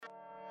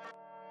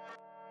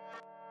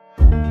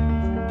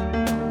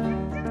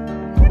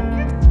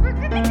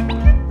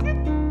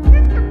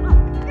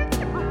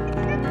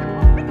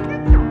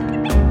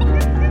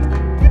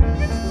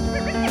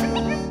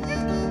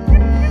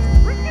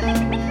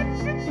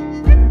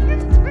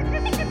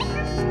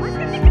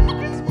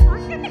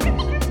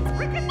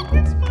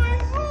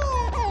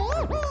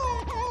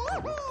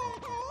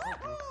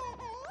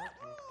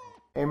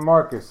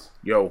Marcus,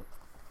 Yo,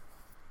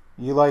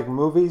 you like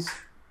movies?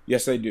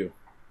 yes, I do.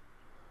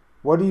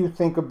 What do you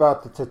think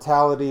about the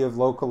totality of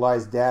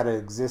localized data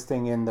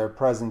existing in their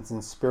presence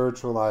and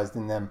spiritualized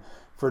in them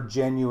for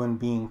genuine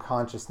being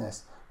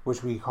consciousness,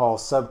 which we call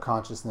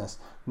subconsciousness,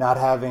 not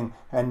having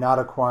and not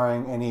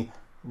acquiring any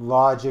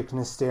logic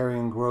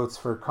Nesterian growths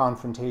for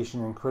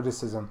confrontation and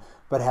criticism,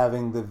 but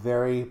having the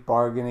very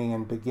bargaining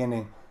and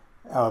beginning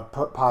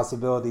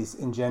possibilities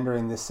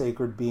engendering the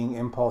sacred being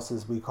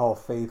impulses we call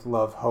faith,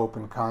 love, hope,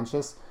 and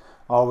conscious,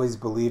 always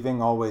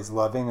believing, always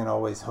loving, and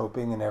always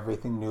hoping in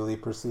everything newly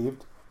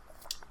perceived?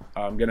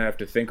 I'm gonna have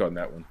to think on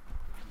that one.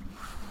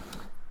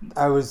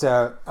 I was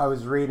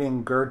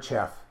reading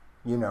Gurdjieff,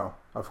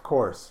 of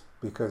course,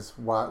 because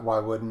why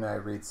wouldn't I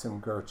read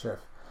some Gurdjieff?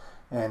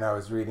 And I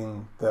was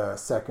reading the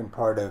second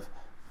part of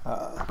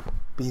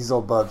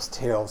Beelzebub's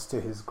tales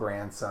to his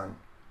grandson,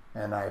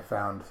 and I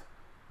found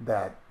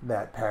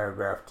that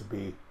paragraph to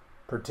be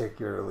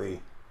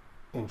particularly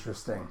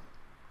interesting.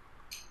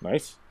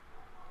 Nice.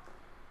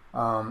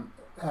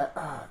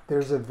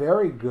 There's a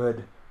very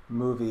good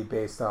movie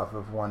based off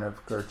of one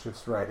of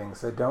Gurdjieff's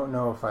writings. I don't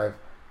know if I've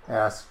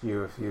asked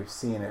you if you've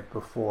seen it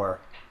before,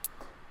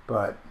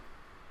 but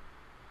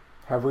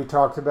have we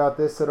talked about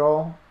this at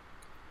all?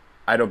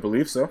 I don't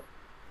believe so.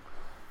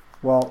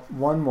 Well,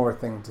 one more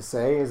thing to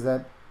say is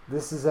that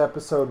this is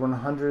episode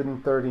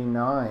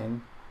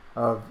 139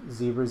 of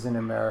Zebras in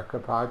America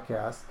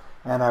podcast,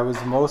 and I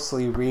was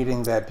mostly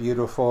reading that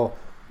beautiful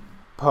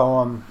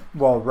poem,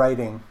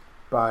 writing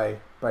by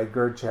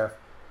Gurdjieff,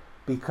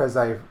 because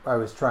I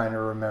was trying to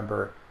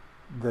remember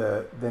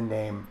the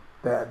name,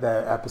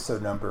 the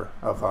episode number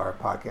of our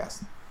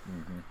podcast.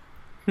 Mm-hmm.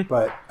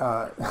 But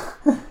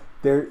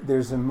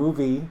there's a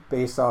movie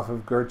based off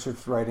of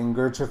Gurdjieff's writing.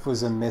 Gurdjieff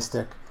was a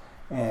mystic,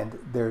 and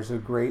there's a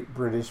great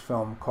British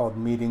film called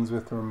Meetings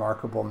with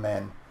Remarkable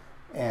Men.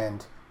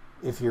 And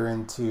if you're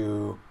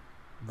into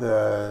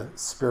the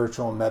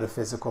spiritual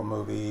metaphysical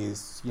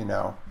movies,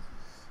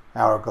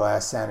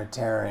 Hourglass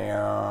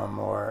Sanitarium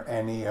or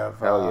any of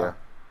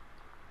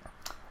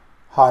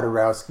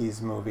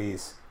Jodorowsky's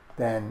movies,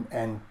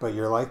 but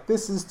you're like,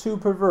 this is too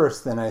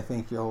perverse, then I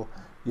think you'll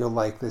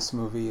like this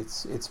movie.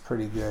 It's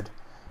pretty good.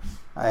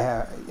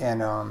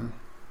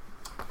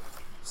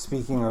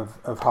 Speaking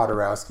of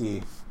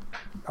Jodorowsky,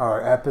 our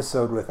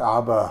episode with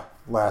Abba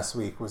last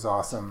week was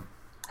awesome.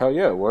 Hell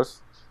yeah, it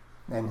was.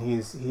 And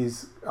he's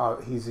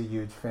a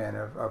huge fan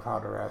of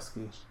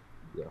Jodorowsky.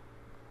 Yeah,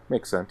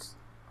 makes sense.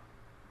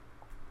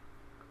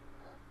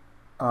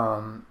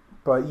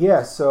 But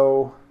yeah,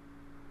 so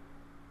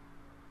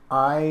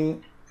I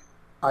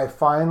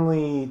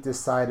finally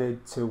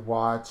decided to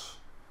watch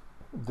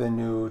the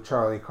new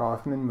Charlie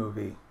Kaufman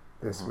movie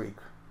this week.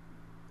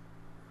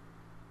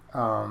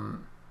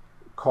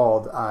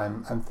 Called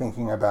I'm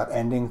Thinking About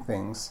Ending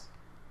Things,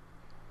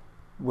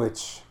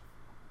 which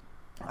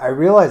I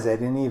realized I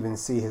didn't even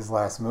see his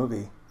last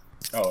movie.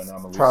 Oh,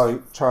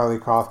 Anomalisa. Charlie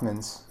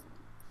Kaufman's.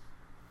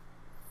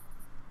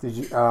 Did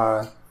you?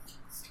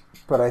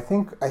 But I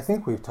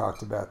think we've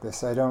talked about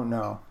this. I don't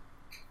know.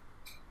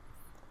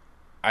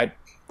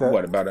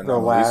 What about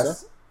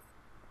Anomalisa?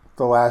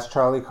 The last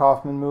Charlie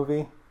Kaufman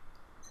movie?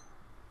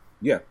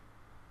 Yeah.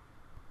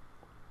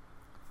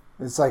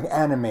 It's like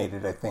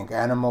animated, I think.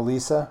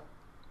 Anomalisa?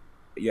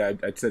 Yeah,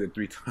 I said it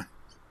 3 times.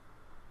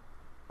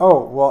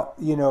 Oh, well,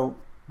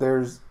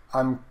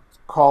 I'm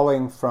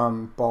calling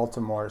from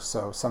Baltimore,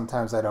 so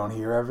sometimes I don't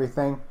hear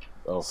everything.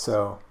 Oh.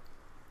 So,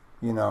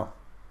 you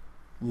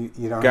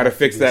don't gotta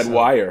fix that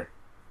wire.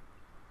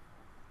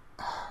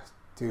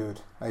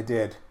 Dude, I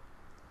did.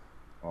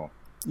 Oh.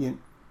 The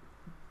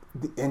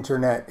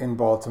internet in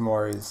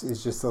Baltimore is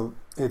just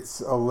it's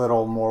a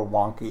little more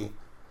wonky.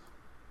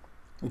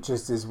 It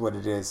just is what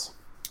it is.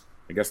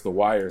 I guess the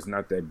wire is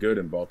not that good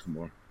in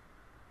Baltimore.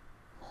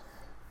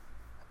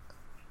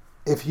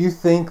 If you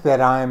think that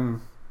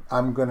I'm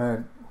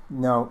gonna,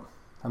 no,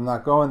 I'm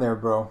not going there,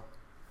 bro.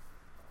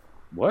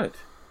 What?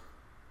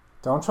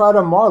 Don't try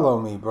to Marlowe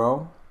me,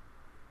 bro.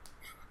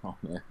 Oh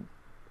man,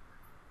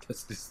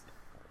 that's just.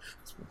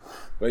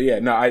 But yeah,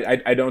 no,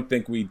 I don't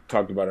think we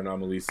talked about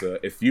Anomalisa.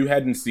 If you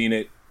hadn't seen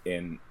it,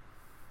 and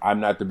I'm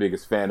not the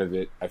biggest fan of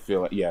it, I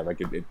feel like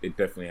it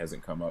definitely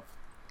hasn't come up.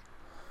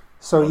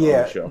 So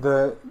yeah,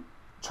 the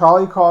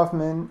Charlie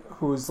Kaufman,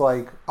 who's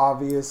like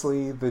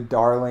obviously the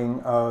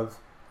darling of,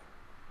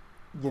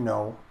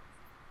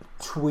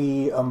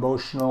 twee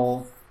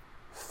emotional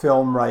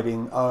film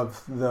writing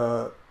of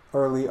the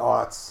early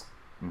aughts.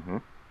 Mm-hmm.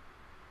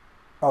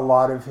 A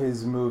lot of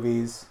his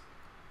movies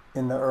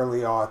in the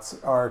early aughts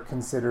are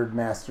considered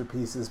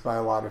masterpieces by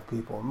a lot of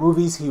people.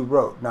 Movies he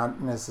wrote,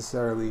 not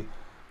necessarily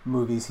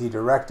movies he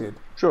directed.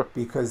 Sure.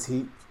 Because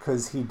he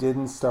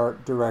didn't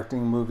start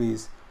directing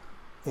movies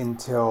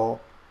until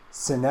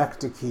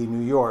Synecdoche,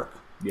 New York.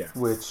 Yeah.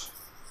 Which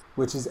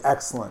is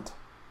excellent,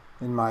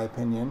 in my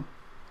opinion.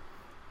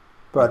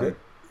 But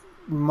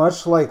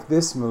much like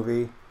this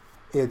movie,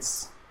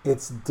 it's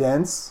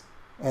dense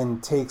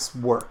and takes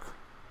work.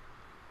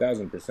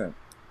 1,000%.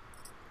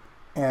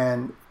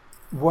 And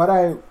what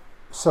I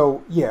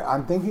So yeah,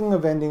 I'm thinking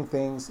of ending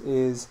things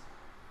is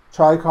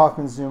Charlie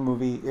Kaufman's new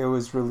movie. It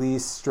was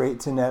released straight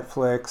to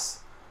Netflix,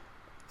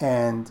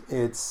 and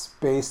it's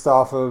based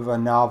off of a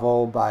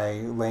novel by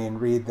Lane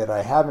Reed that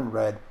I haven't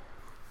read,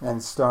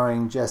 and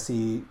starring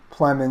Jesse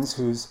Plemons,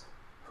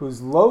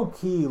 who's low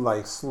key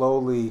like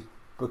slowly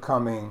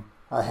becoming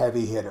a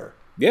heavy hitter.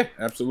 Yeah,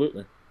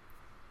 absolutely.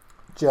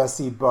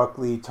 Jesse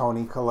Buckley,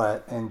 Tony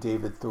Collette, and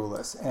David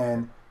Thewlis.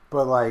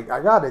 But like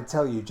I gotta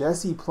tell you,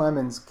 Jesse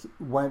Plemons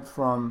went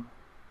from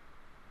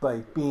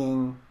like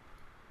being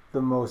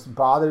the most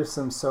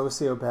bothersome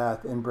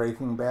sociopath in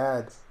Breaking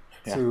Bad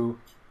to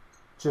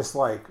just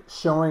like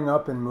showing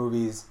up in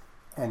movies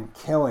and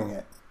killing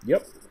it.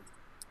 Yep.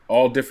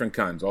 All different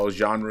kinds, all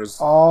genres,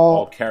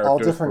 all characters, all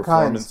different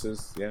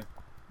performances. Kinds.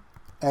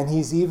 Yeah. And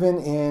he's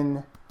even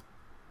in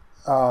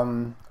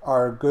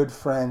our good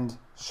friend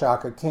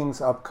Shaka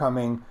King's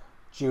upcoming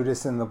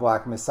Judas and the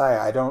Black Messiah.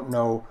 I don't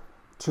know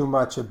too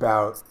much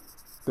about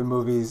the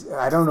movies.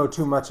 I don't know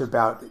too much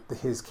about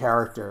his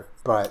character,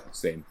 but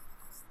same.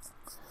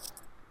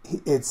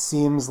 It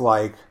seems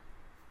like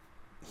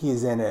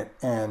he's in it,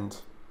 and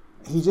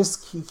he's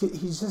just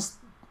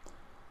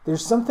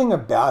there's something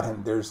about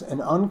him. There's an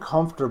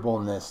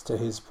uncomfortableness to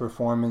his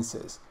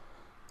performances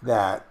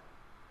that,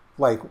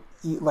 like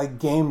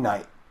Game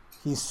Night,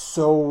 he's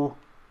so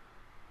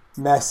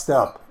messed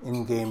up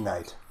in Game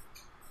Night.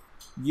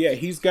 Yeah,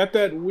 he's got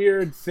that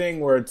weird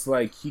thing where it's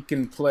like he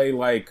can play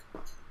like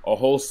a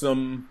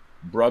wholesome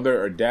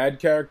brother or dad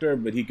character,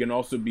 but he can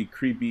also be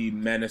creepy,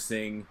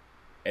 menacing,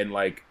 and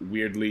like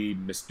weirdly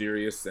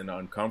mysterious and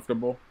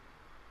uncomfortable.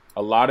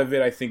 A lot of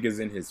it, I think, is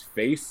in his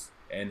face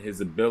and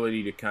his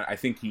ability to I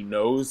think he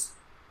knows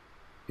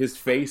his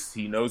face.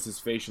 He knows his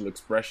facial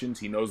expressions.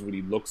 He knows what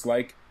he looks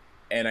like.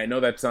 And I know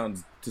that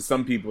sounds, to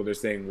some people, they're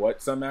saying,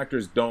 what? Some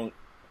actors don't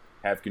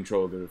have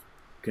control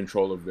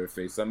of their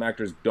face. Some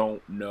actors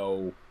don't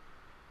know,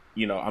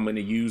 I'm going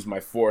to use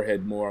my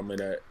forehead more. I'm going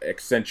to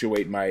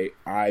accentuate my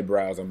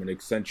eyebrows. I'm going to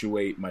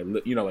accentuate my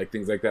lip, like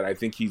things like that. I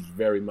think he's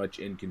very much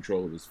in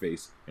control of his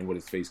face and what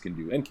his face can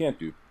do and can't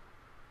do.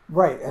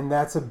 Right, and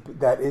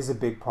that is a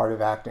big part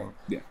of acting.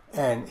 Yeah.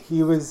 And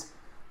he was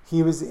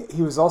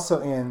also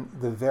in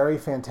the very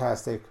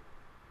fantastic,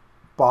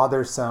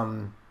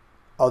 bothersome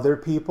Other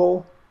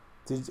People.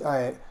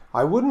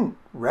 I wouldn't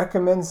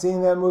recommend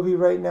seeing that movie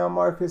right now,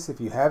 Marcus,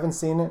 if you haven't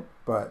seen it,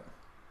 but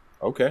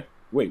okay.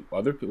 Wait,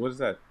 Other People? What is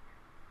that?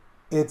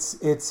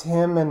 It's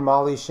him and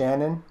Molly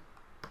Shannon.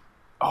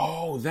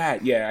 Oh,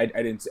 that. Yeah, I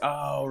didn't.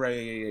 Oh,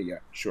 right. Yeah.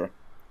 Sure.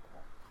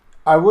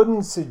 I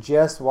wouldn't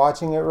suggest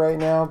watching it right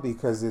now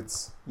because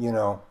it's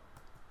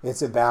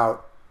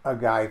about a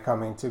guy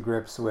coming to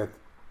grips with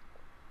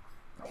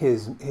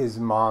his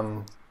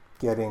mom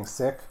getting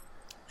sick.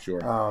 Sure.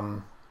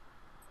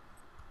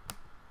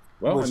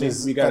 Well,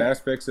 we got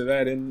aspects of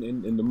that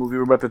in the movie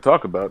we're about to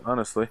talk about,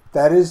 honestly.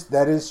 That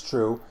is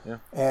true. Yeah.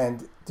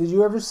 And did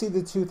you ever see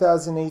the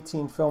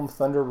 2018 film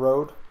Thunder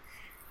Road?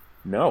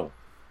 No.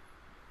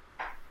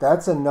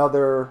 That's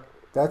another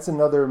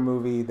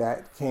movie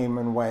that came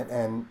and went,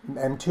 and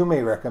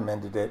Tume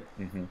recommended it,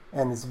 mm-hmm.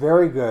 and it's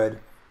very good,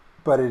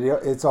 but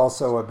it's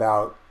also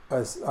about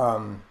us.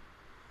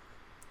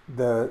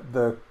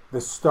 The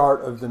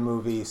start of the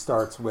movie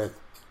starts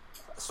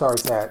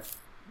at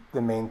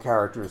the main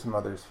character's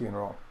mother's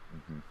funeral.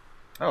 Mm-hmm.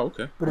 Oh,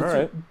 okay.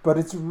 But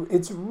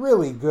it's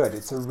really good.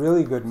 It's a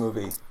really good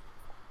movie,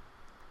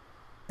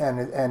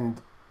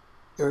 and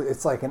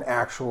it's like an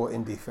actual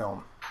indie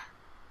film.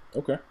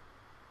 Okay.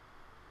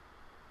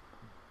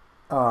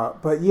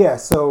 But yeah,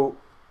 so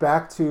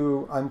back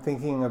to I'm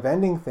thinking of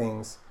ending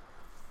things.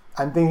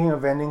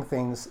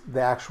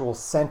 The actual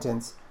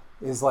sentence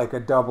is like a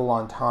double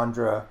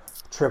entendre,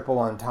 triple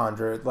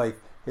entendre. Like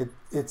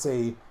it's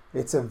a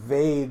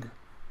vague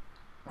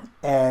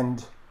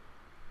and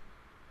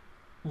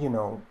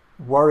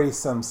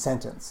worrisome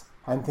sentence.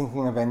 I'm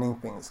thinking of ending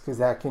things because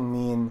that can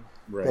mean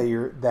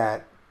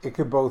that it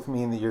could both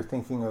mean that you're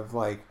thinking of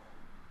like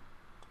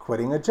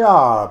quitting a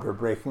job or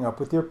breaking up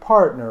with your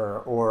partner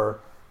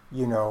or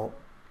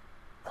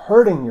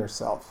hurting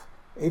yourself.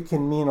 It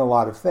can mean a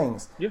lot of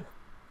things. Yeah.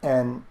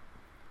 And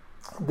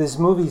this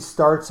movie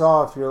starts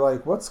off, you're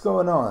like, what's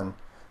going on?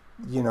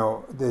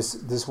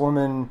 This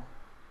woman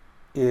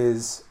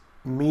is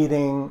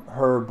meeting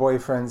her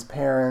boyfriend's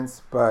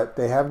parents, but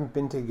they haven't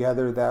been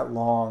together that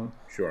long.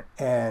 Sure.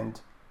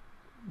 And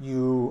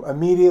you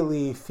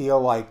immediately feel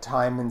like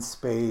time and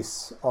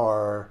space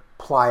are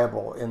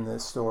pliable in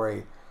this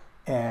story.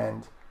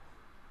 And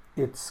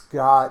it's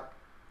got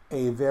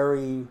a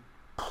very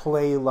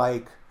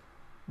play-like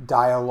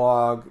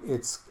dialogue.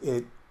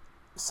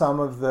 Some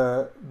of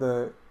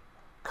the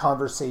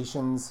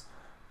conversations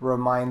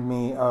remind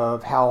me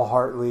of Hal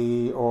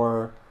Hartley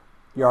or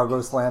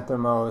Yorgos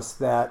Lanthimos,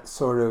 that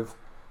sort of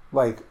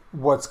like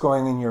what's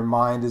going in your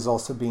mind is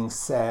also being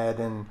said,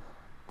 and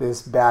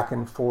this back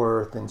and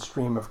forth and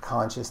stream of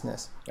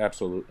consciousness.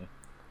 Absolutely.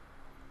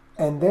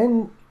 And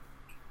then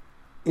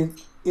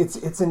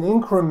it's an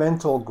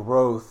incremental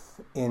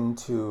growth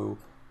into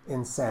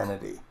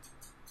insanity,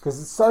 because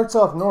it starts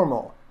off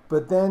normal,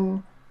 But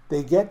then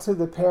they get to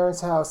the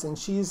parents' house and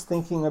she's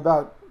thinking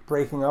about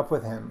breaking up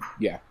with him.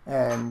 Yeah.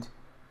 And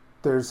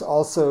there's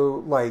also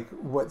like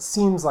what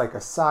seems like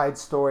a side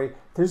story.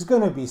 There's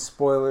going to be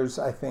spoilers,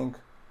 I think,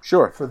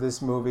 sure, for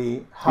this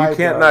movie. You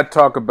can't not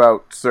talk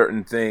about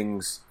certain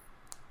things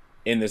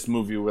in this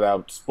movie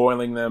without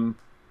spoiling them.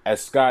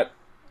 As Scott,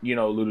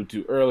 alluded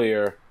to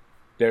earlier,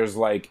 there's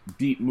like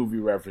deep movie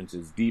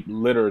references, deep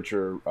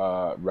literature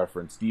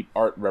reference, deep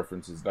art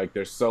references. Like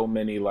there's so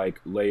many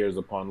like layers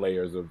upon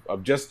layers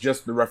of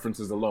just the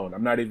references alone.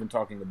 I'm not even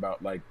talking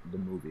about like the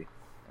movie.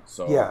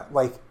 So yeah,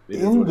 like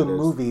in the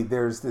movie,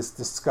 there's this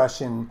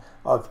discussion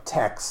of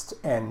text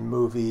and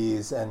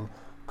movies and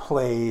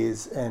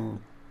plays and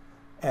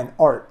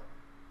art.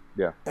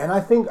 Yeah, and I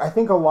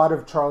think a lot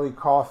of Charlie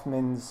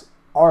Kaufman's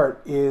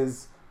art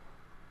is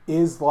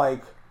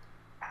like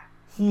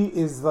he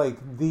is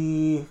like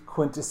the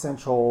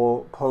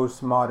quintessential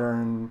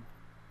postmodern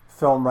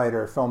film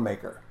writer,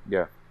 filmmaker.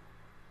 Yeah,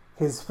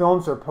 his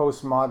films are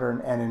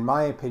postmodern, and in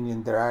my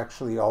opinion, they're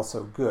actually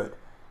also good.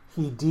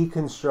 He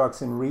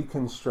deconstructs and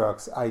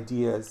reconstructs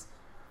ideas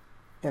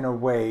in a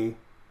way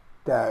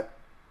that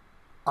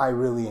I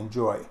really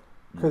enjoy.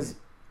 Because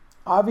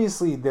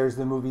obviously there's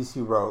the movies he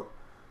wrote,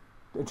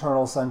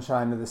 Eternal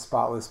Sunshine of the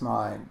Spotless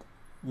Mind,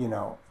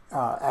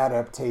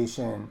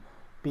 Adaptation,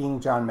 Being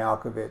John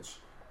Malkovich,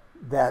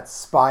 that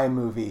spy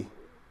movie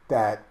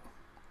that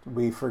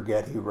we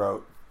forget he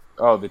wrote.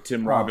 Oh, the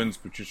Tim Robbins,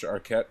 Patricia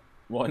Arquette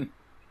one?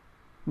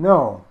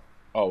 No.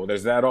 Oh, well,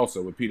 there's that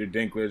also with Peter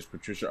Dinklage,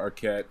 Patricia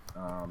Arquette.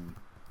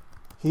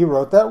 He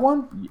wrote that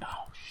one?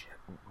 Oh, shit.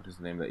 What is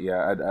the name of that?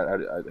 Yeah,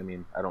 I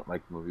mean, I don't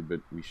like the movie, but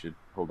we should...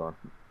 Hold on.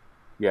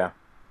 Yeah.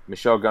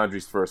 Michel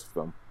Gondry's first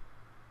film.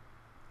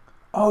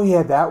 Oh,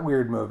 yeah, that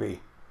weird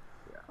movie.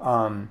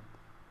 Yeah,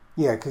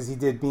 because he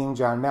did Being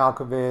John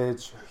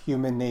Malkovich,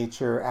 Human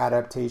Nature,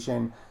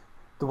 Adaptation.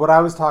 What I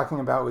was talking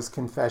about was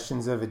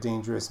Confessions of a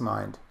Dangerous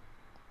Mind.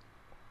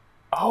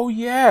 Oh,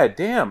 yeah,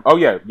 damn. Oh,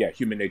 yeah,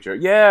 Human Nature.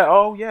 Yeah,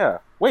 oh, yeah.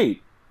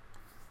 Wait.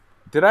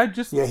 Did I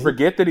just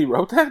forget that he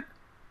wrote that?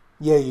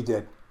 Yeah, you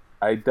did.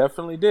 I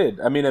definitely did.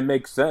 I mean, it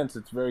makes sense.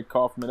 It's very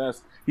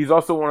Kaufman-esque. He's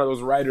also one of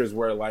those writers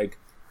where, like,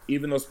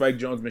 even though Spike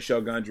Jonze,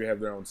 Michel Gondry have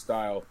their own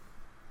style,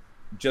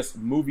 just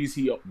movies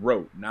he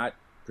wrote, not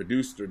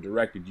produced or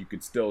directed, you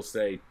could still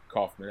say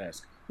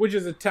Kaufman-esque, which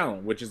is a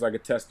talent, which is like a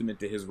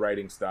testament to his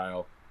writing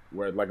style,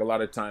 where, like, a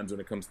lot of times when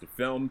it comes to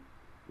film,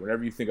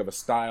 whenever you think of a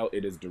style,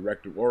 it is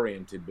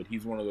director-oriented, but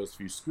he's one of those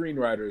few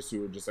screenwriters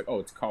who are just like, oh,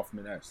 it's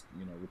Kaufman-esque,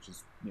 which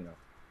is,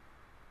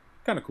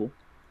 kind of cool.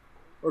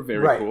 Or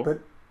very cool.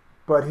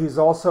 But he's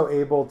also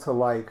able to,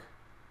 like,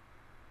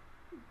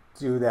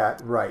 do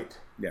that right.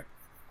 Yeah.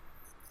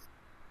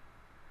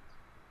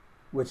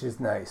 Which is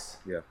nice.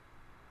 Yeah.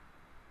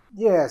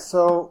 Yeah,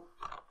 so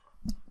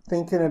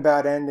thinking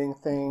about ending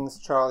things,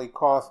 Charlie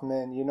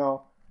Kaufman,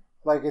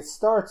 like it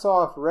starts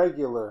off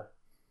regular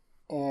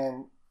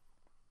and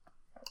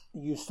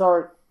you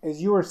start,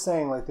 as you were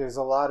saying, like there's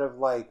a lot of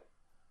like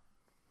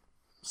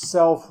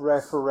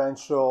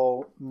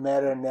self-referential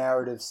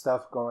meta-narrative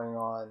stuff going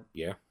on.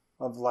 Yeah.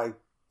 Of like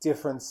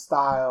different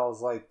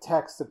styles, like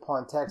text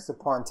upon text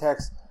upon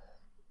text.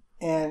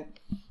 And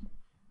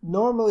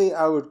normally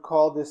I would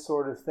call this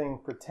sort of thing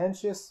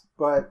pretentious,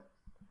 but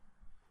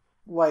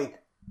like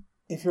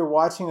if you're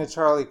watching a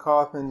Charlie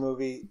Kaufman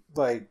movie,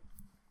 like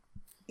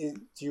do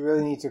you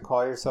really need to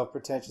call yourself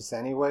pretentious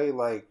anyway?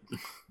 Like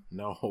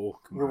no,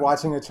 you're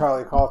watching a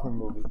Charlie Kaufman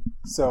movie.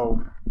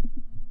 So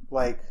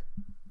like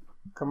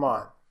come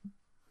on.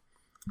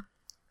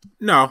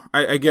 No,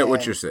 I get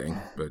what you're saying,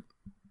 but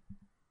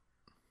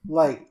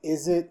like,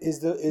 is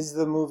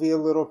the movie a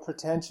little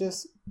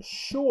pretentious?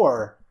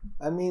 Sure.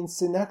 I mean,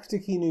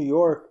 Synecdoche, New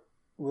York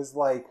was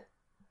like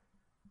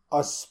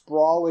a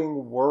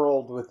sprawling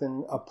world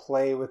within a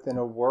play within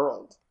a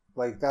world.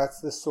 Like,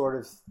 that's the sort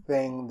of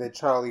thing that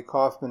Charlie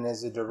Kaufman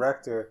as a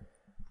director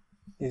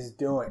is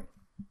doing.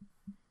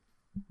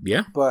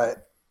 Yeah.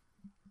 But,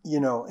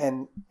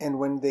 and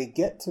when they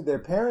get to their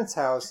parents'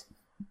 house,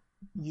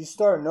 you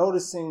start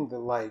noticing the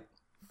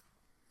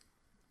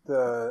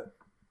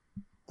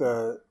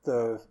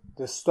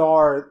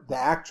star, the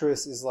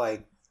actress is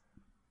like,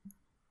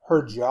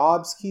 her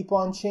jobs keep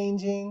on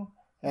changing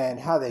and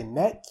how they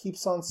met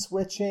keeps on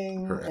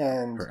switching.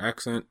 And her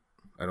accent,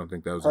 I don't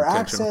think that was her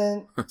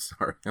intentional. accent.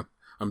 Sorry,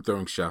 I'm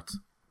throwing shots.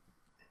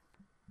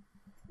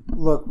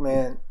 Look,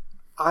 man,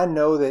 I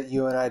know that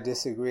you and I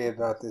disagree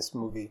about this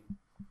movie,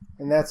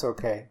 and that's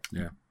okay.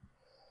 Yeah.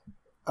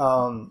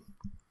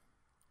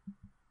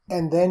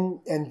 And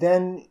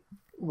then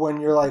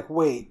when you're like,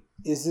 wait,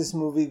 is this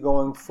movie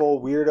going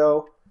full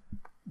weirdo?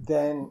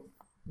 Then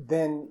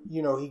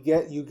you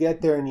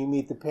get there and you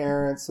meet the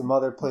parents, the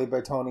mother played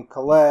by Toni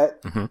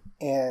Collette, mm-hmm.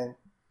 and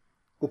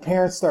the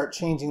parents start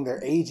changing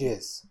their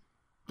ages.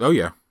 Oh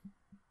yeah.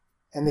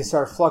 And they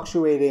start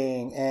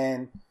fluctuating,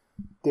 and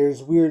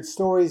there's weird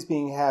stories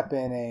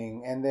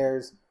happening, and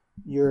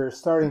you're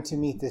starting to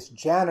meet this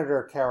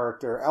janitor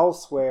character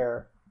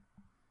elsewhere.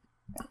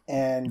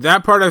 And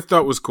that part I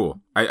thought was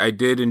cool. I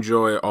did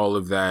enjoy all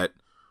of that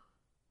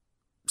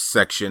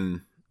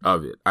section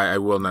of it. I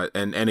will not.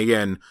 And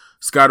again,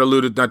 Scott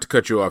alluded, not to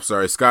cut you off,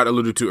 sorry. Scott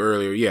alluded to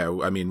earlier, yeah,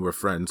 I mean, we're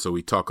friends, so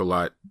we talk a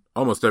lot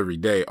almost every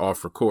day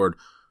off record.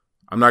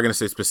 I'm not going to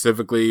say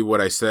specifically what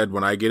I said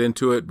when I get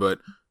into it, but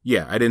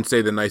yeah, I didn't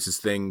say the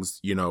nicest things,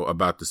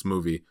 about this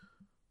movie.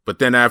 But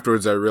then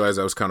afterwards, I realized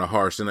I was kind of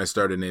harsh, and I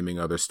started naming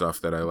other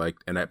stuff that I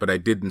liked. But I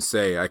didn't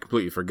say, I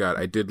completely forgot,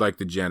 I did like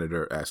the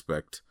janitor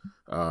aspect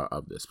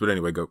of this. But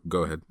anyway,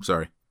 go ahead.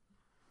 Sorry.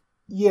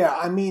 Yeah,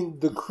 I mean,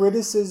 the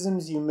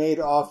criticisms you made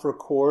off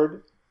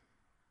record,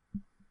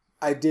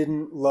 I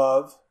didn't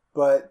love,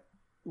 but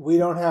we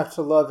don't have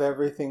to love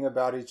everything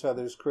about each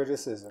other's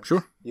criticisms.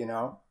 Sure.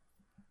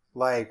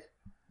 Like,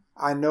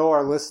 I know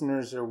our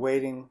listeners are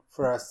waiting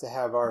for us to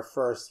have our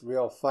first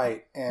real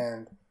fight,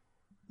 and,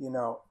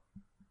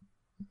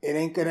 it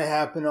ain't gonna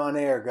happen on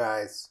air,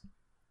 guys.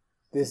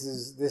 This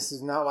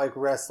is not like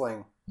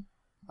wrestling.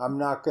 I'm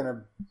not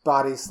gonna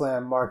body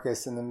slam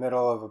Marcus in the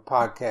middle of a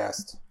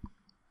podcast.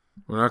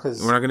 We're not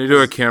going to do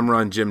a camera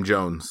on Jim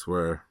Jones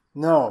where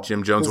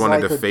Jim Jones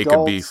wanted to fake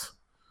a beef.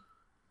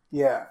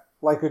 Yeah,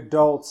 like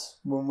adults,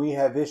 when we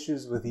have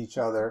issues with each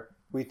other,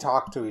 we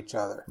talk to each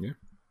other. Yeah.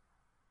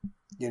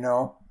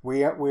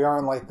 We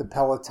aren't like the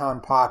Peloton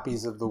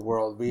poppies of the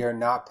world. We are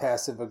not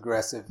passive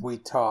aggressive. We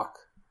talk.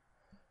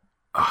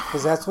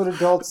 Because that's what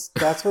adults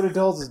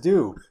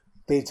do.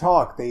 They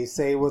talk. They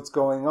say what's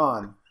going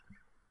on.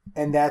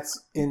 And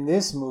that's, in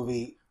this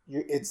movie,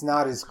 it's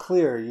not as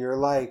clear.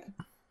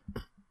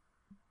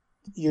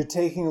 You're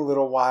taking a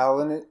little while,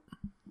 and it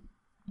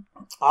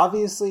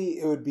obviously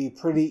it would be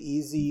pretty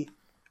easy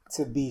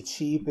to be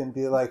cheap and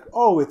be like,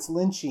 oh, it's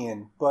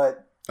Lynchian,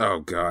 but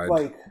oh god,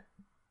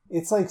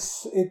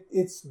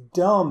 it's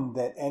dumb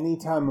that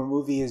anytime a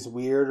movie is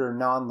weird or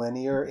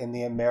non-linear in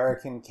the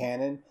American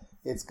canon,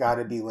 it's got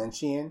to be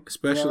Lynchian.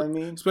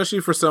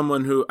 Especially for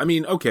someone who,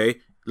 okay,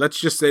 let's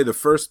just say the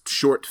first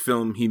short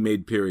film he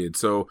made, period.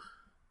 So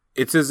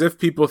it's as if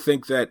people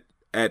think that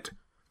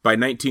by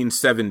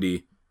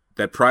 1970.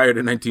 That prior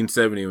to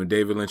 1970, when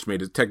David Lynch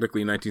made it,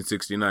 technically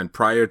 1969,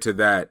 prior to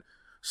that,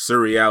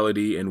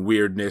 surreality and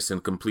weirdness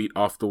and complete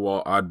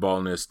off-the-wall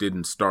oddballness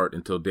didn't start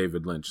until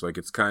David Lynch. Like,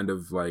 it's kind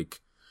of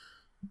like...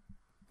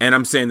 And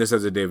I'm saying this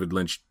as a David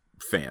Lynch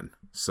fan,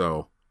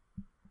 so...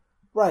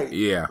 Right.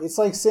 Yeah. It's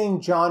like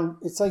saying John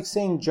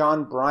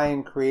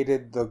Bryan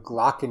created the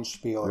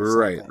Glockenspiel or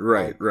something.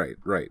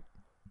 Right.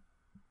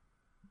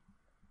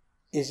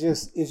 It's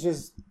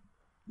just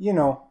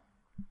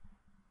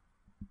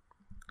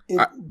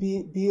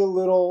be a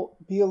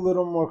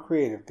little more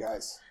creative,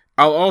 guys.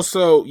 I'll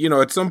also,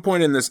 at some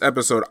point in this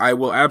episode, I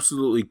will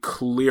absolutely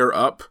clear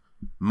up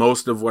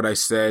most of what I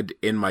said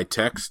in my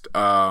text.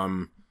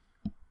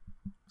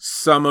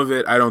 Some of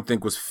it I don't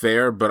think was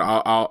fair, but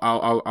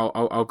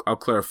I'll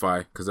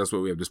clarify, because that's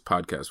what we have this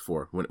podcast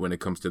for when it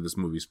comes to this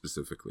movie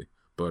specifically.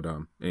 But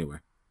anyway,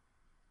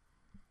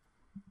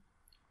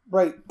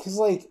 right?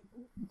 Because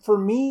for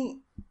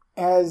me,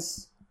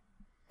 as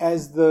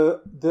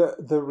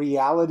the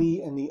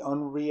reality and the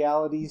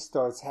unreality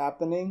starts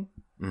happening,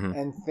 mm-hmm.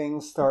 and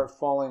things start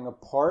falling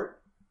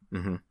apart,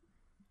 mm-hmm.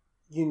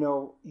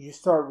 You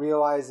start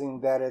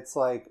realizing that it's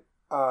like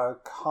a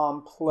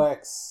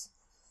complex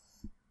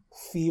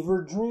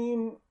fever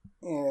dream.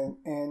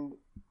 And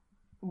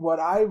what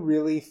I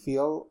really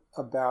feel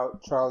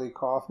about Charlie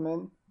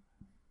Kaufman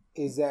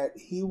is that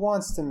he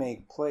wants to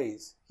make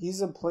plays.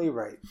 He's a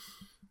playwright.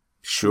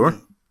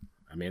 Sure.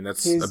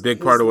 That's a big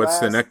part of what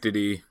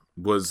Synecdoche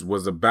was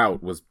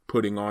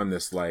putting on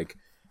this,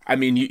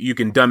 you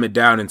can dumb it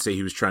down and say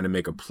he was trying to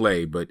make a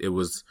play, but it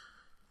was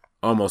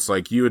almost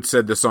like you had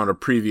said this on a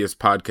previous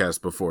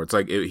podcast before. It's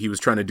like he was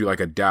trying to do like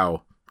a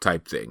Tao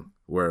type thing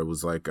where it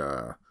was like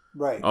a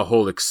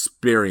whole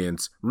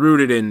experience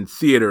rooted in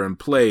theater and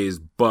plays,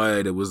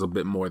 but it was a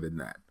bit more than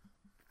that.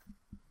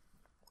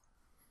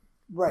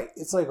 Right.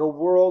 It's like a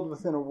world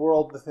within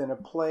a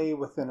play,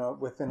 within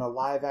a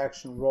live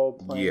action role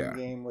playing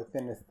game,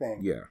 within a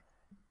thing. Yeah.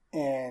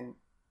 And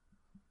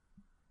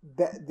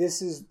that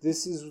this is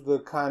the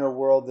kind of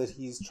world that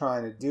he's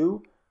trying to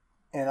do,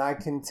 and I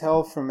can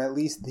tell from at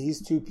least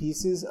these two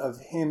pieces of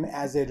him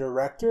as a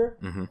director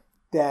mm-hmm.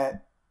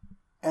 that,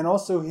 and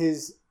also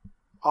his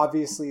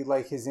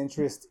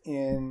interest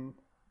in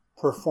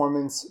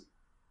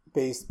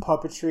performance-based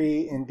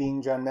puppetry and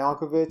being John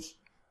Malkovich.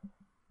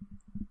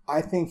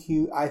 I think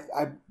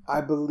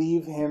I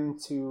believe him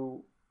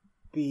to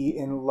be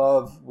in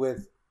love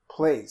with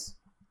plays.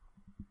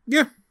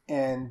 Yeah.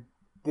 And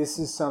this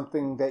is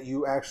something that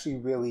you actually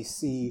really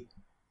see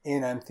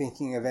in I'm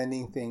Thinking of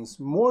Ending Things,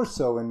 more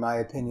so, in my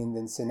opinion,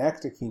 than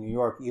Synecdoche, New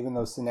York, even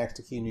though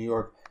Synecdoche, New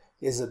York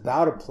is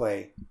about a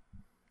play.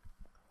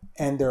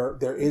 And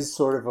there is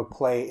sort of a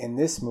play in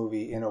this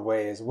movie in a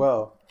way as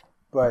well.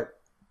 But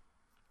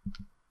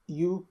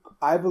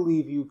I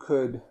believe you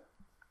could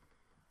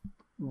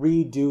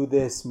redo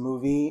this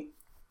movie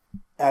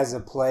as a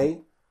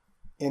play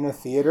in a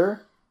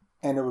theater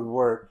and it would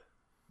work.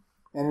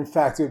 And in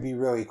fact, it would be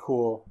really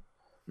cool.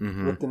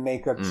 Mm-hmm. With the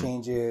makeup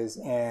changes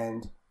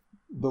and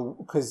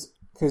because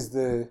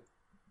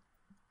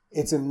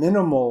It's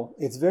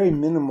very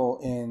minimal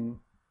in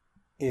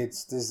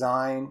its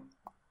design.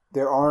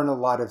 There aren't a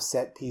lot of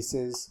set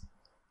pieces.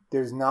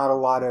 There's not a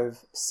lot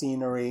of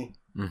scenery.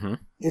 Mm-hmm.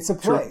 It's a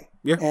play.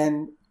 Sure. Yeah.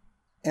 And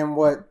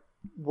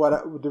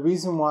the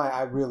reason why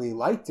I really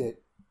liked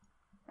it,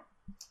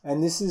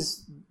 and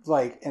this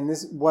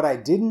what I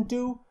didn't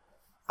do,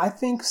 I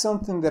think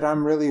something that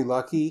I'm really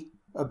lucky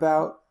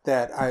about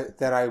that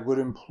I would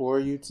implore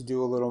you to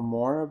do a little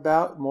more of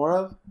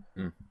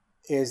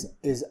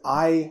is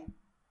I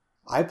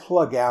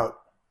plug out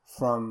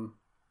from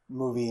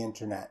movie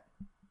internet.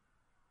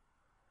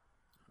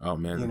 Oh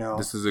man, you know,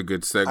 this is a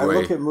good segue. I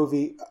look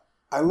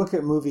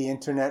at movie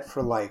internet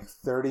for like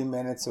 30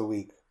 minutes a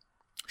week.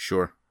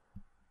 Sure.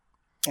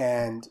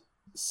 And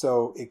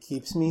so it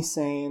keeps me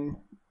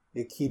sane.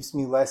 It keeps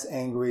me less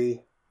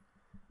angry.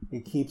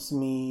 It keeps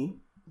me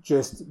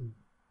just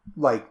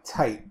like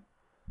tight.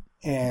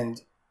 And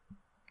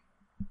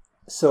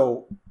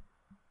so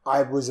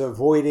I was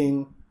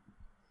avoiding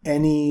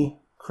any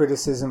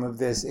criticism of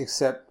this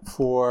except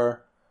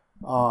for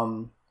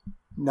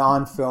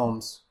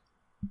non-films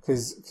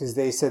because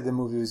they said the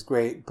movie was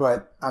great,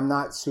 but I'm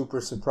not super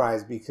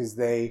surprised because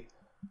they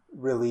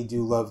really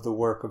do love the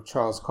work of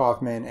Charles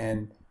Kaufman,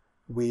 and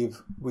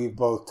we've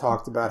both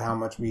talked about how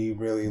much we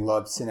really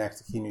love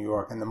Synecdoche, New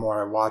York, and the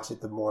more I watch it,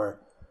 the more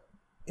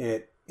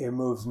it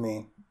moves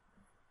me.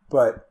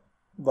 But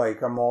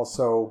like I'm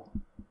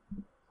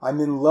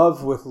in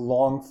love with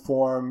long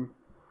form,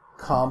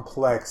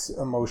 complex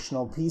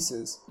emotional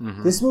pieces.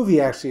 Mm-hmm. This movie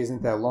actually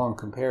isn't that long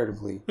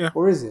comparatively. Yeah.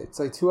 Or is it? It's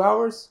like 2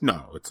 hours?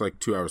 No, it's like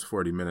 2 hours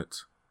 40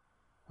 minutes.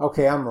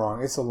 Okay, I'm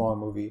wrong. It's a long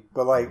movie.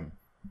 But like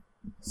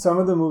some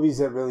of the movies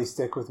that really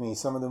stick with me,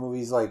 some of the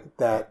movies like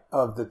that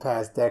of the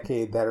past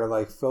decade that are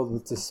like filled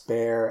with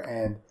despair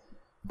and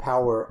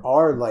power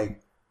are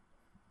like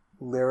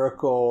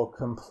lyrical,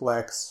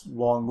 complex,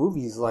 long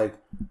movies. Like,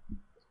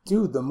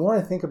 dude, the more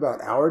I think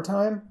about Our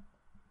Time,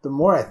 the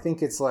more I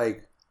think it's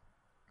like,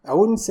 I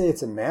wouldn't say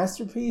it's a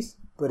masterpiece,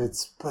 but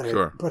it's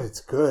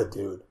good,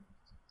 dude.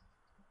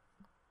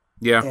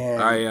 Yeah,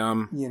 and, I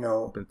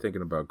been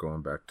thinking about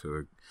going back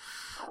to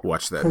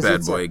watch that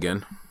bad boy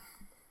again.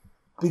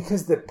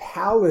 Because the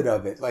palette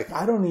of it, like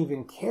I don't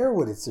even care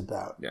what it's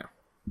about. Yeah.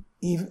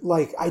 Even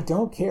like I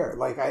don't care.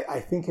 Like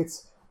I think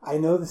I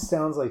know this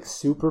sounds like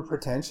super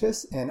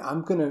pretentious, and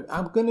I'm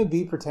gonna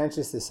be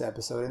pretentious this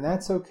episode, and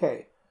that's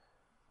okay.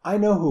 I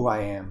know who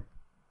I am.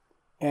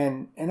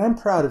 And I'm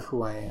proud of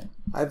who I am.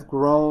 I've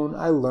grown,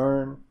 I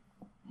learn.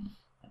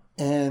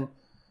 And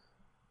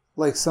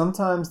like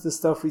sometimes the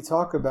stuff we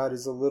talk about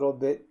is a little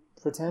bit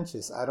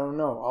pretentious. I don't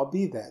know. I'll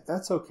be that.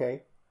 That's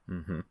okay.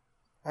 Mm-hmm.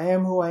 I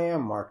am who I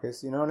am,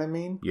 Marcus. You know what I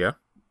mean? Yeah.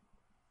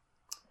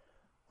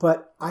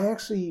 But I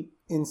actually,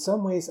 in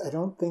some ways, I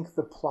don't think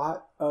the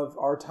plot of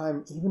Our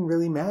Time even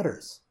really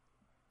matters.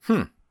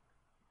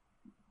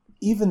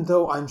 Even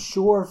though I'm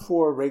sure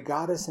for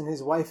Regatas and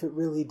his wife it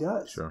really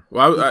does. Sure.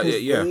 Well,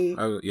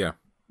 yeah.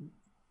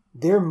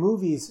 Their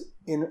movies,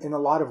 in a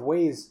lot of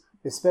ways,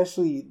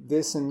 especially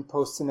this and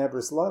Post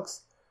Tenebris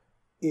Lux,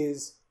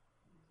 is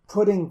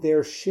putting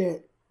their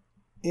shit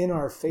in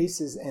our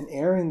faces and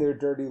airing their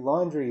dirty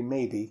laundry,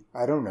 maybe.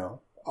 I don't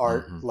know.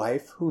 Art,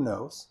 life, who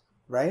knows,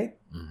 right?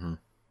 Mm-hmm.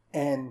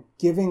 And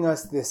giving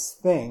us this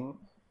thing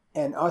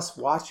and us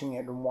watching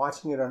it and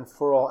watching it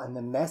unfurl and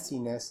the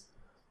messiness,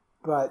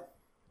 but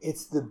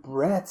it's the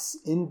breaths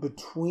in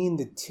between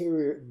the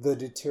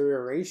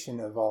deterioration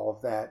of all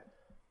of that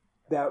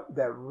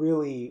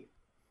really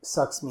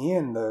sucks me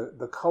in.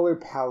 The color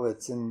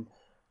palettes and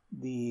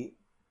the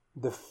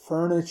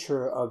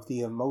furniture of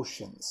the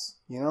emotions.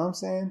 You know what I'm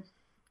saying?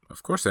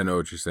 Of course I know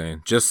what you're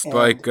saying. Just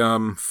like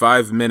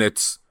 5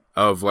 minutes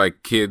of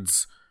like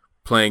kids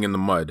playing in the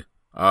mud,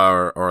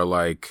 or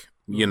like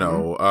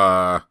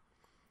we're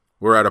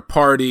at a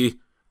party.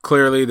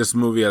 Clearly, this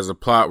movie has a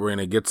plot. We're going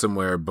to get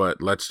somewhere,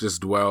 but let's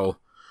just dwell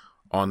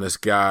on this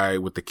guy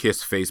with the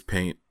Kiss face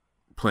paint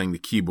playing the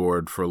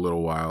keyboard for a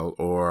little while,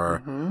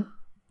 or,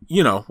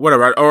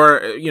 whatever.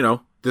 Or,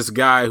 this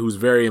guy who's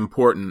very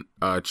important,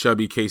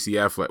 chubby Casey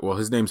Affleck. Well,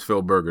 his name's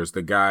Phil Burgers,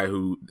 the guy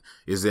who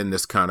is in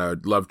this kind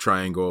of love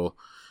triangle.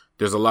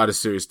 There's a lot of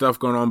serious stuff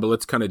going on, but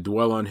let's kind of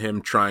dwell on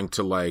him trying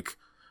to, like,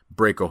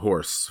 break a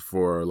horse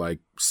for, like,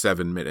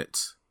 7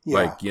 minutes. Yeah.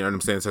 Like, you know what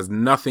I'm saying? This has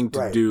nothing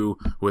to do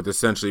with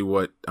essentially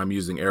what I'm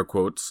using air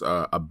quotes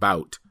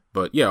about.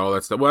 But yeah, all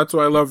that stuff. Well, that's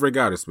why I love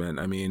Regatas, man.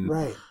 I mean,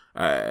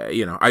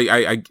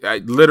 I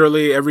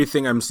literally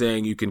everything I'm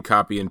saying you can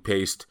copy and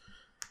paste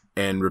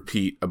and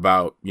repeat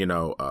about,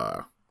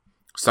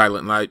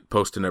 Silent Night,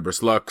 Post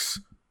Tenebris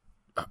Lux,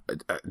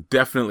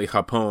 definitely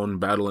Japón,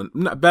 Battle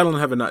in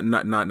Heaven,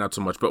 not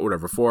so much, but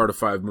whatever. 4 out of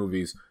 5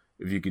 movies.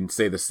 If you can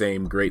say the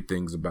same great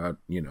things about,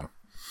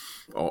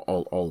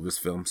 all of his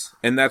films.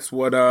 And that's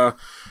what to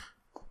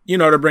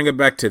bring it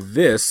back to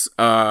this,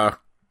 after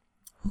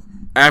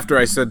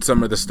I said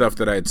some of the stuff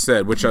that I had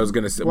said, which I was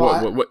going to say,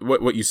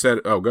 what you said.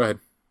 Oh, go ahead.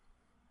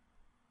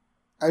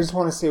 I just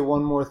want to say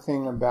one more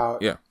thing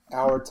about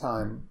Our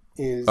Time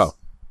is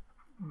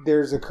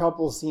there's a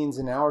couple scenes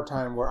in Our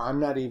Time where I'm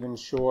not even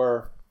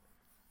sure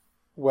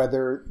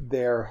whether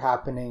they're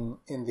happening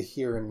in the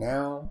here and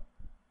now.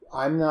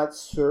 I'm not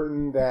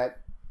certain that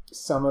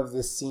some of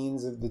the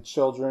scenes of the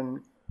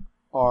children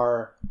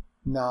are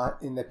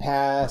not in the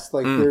past.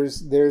 Like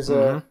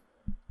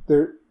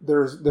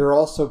they're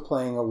also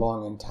playing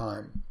along in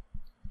time.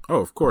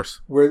 Oh, of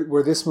course.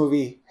 Where this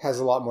movie has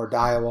a lot more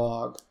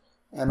dialogue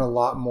and a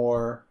lot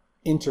more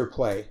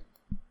interplay.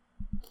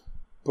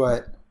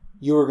 But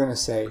you were going to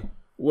say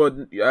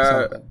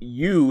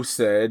you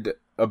said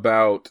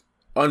about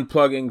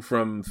unplugging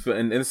from,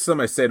 and this is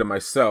something I say to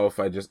myself,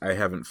 I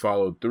haven't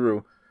followed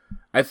through.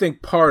 I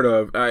think part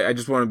of, I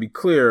just want to be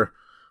clear,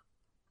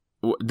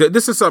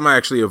 this is something I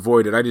actually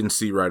avoided. I didn't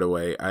see right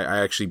away. I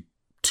actually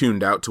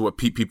tuned out to what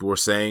people were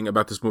saying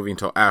about this movie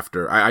until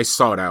after. I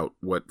sought out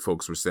what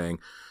folks were saying.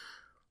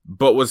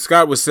 But what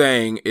Scott was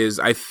saying is,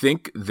 I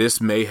think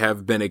this may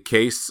have been a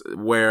case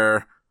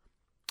where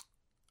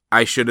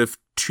I should have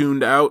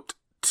tuned out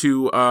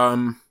to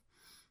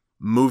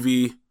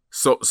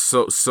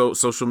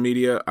social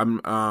media.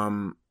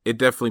 It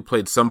definitely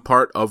played some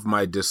part of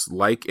my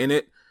dislike in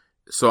it.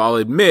 So I'll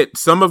admit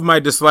some of my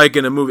dislike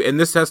in a movie, and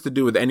this has to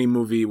do with any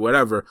movie,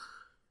 whatever.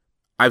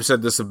 I've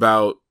said this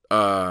about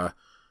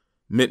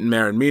Mitt and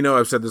Marinmino.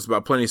 I've said this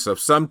about plenty of stuff.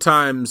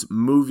 Sometimes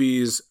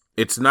movies,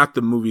 it's not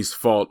the movie's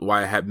fault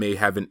why I may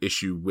have an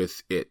issue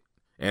with it.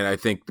 And I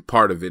think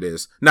part of it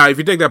is. Now, if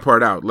you take that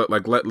part out,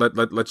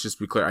 let's just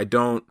be clear.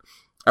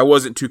 I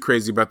wasn't too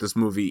crazy about this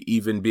movie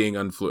even being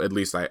unfluent. At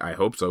least I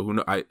hope so. Who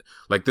know?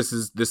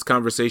 This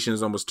conversation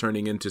is almost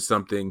turning into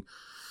something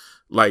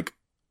like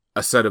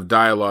a set of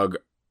dialogue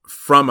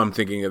from I'm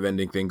thinking of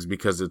ending things,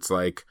 because it's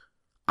like,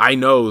 I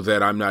know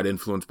that I'm not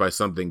influenced by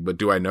something, but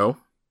do I know?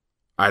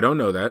 I don't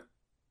know that.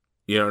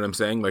 You know what I'm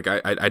saying? Like,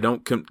 I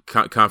don't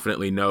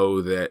confidently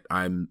know that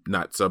I'm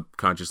not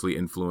subconsciously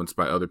influenced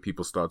by other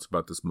people's thoughts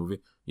about this movie,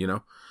 you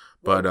know?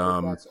 But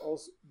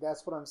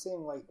that's what I'm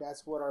saying. Like,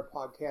 that's what our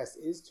podcast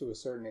is to a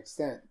certain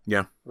extent.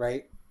 Yeah.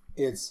 Right?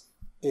 It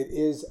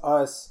is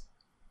us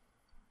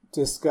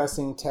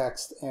discussing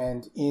text,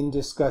 and in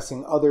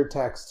discussing other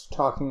text,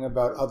 talking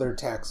about other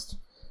text,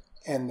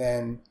 and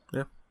then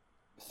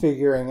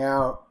figuring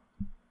out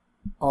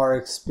our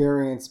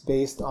experience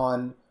based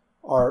on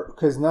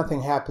because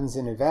nothing happens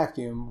in a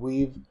vacuum.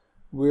 We're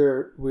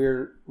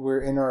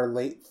in our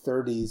late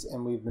 30s,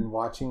 and we've been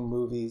watching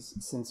movies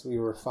since we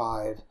were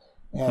 5,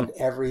 and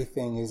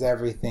everything is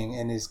everything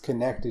and is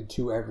connected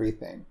to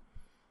everything.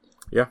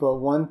 Yeah. But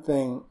one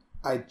thing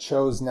I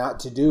chose not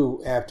to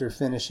do after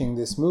finishing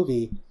this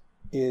movie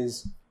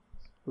is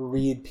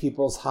read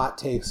people's hot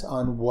takes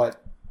on what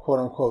quote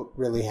unquote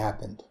really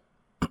happened.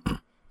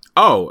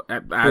 Oh, I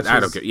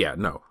don't care. Yeah,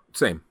 no,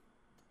 same.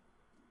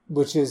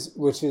 Which is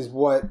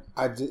what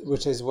I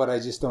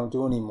just don't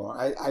do anymore.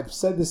 I've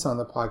said this on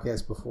the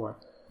podcast before.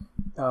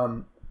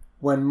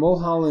 When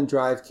Mulholland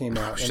Drive came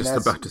out, I was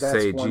just about to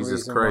say,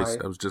 Jesus Christ.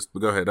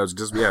 Go ahead. I was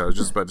just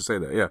about to say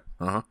that. Yeah.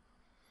 Uh-huh.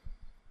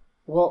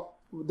 Well,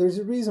 there's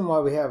a reason why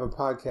we have a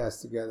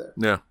podcast together.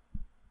 Yeah.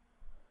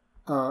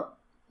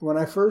 When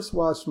I first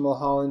watched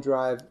Mulholland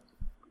Drive,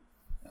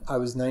 I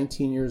was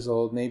 19 years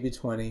old, maybe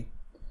 20,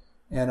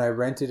 and I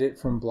rented it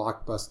from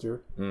Blockbuster.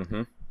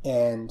 Mm-hmm.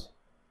 And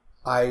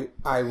I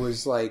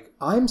was like,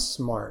 I'm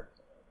smart,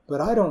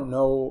 but I don't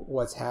know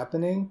what's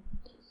happening.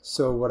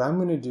 So what I'm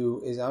going to do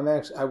is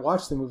I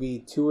watched the movie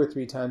 2 or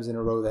 3 times in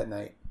a row that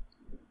night.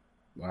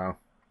 Wow.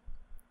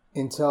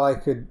 Until I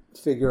could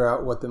figure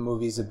out what the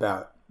movie's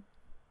about.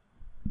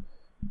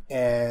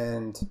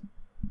 And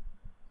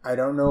I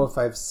don't know if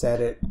I've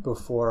said it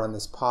before on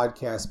this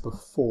podcast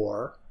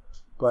before,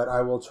 but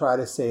I will try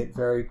to say it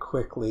very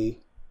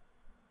quickly.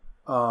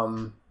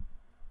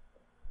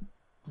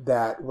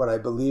 That what I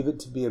believe it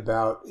to be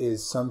about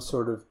is some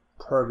sort of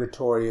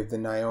purgatory of the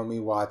Naomi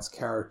Watts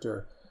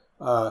character.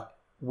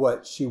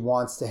 What she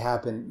wants to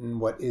happen and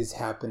what is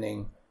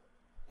happening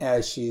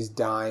as she's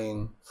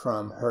dying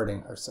from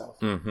hurting herself.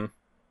 Mm-hmm.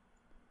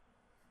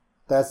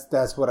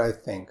 That's what I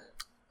think.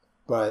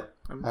 But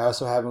I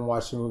also haven't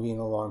watched the movie in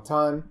a long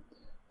time.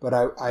 But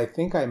I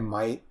think I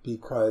might,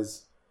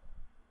 because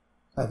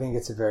I think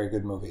it's a very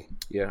good movie.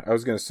 Yeah, I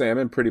was going to say, I'm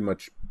in pretty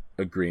much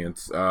agreement.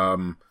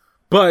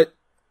 But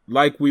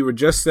like we were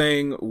just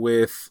saying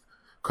with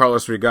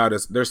Carlos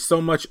Regadas, there's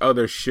so much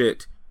other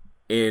shit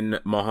in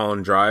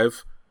Mulholland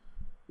Drive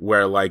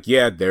where, like,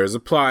 yeah, there's a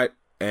plot,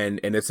 and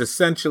it's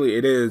essentially,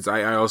 it is,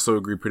 I also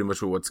agree pretty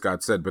much with what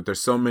Scott said, but there's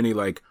so many,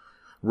 like,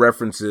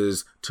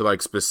 references to,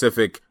 like,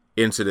 specific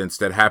incidents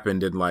that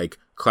happened in, like,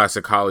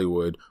 classic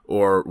Hollywood,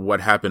 or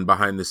what happened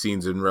behind the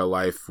scenes in real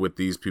life with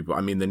these people.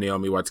 I mean, the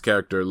Naomi Watts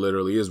character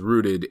literally is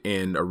rooted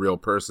in a real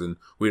person.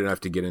 We don't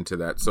have to get into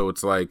that. So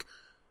it's like,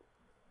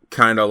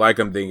 kind of like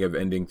I'm thinking of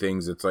ending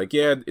things. It's like,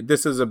 yeah,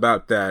 this is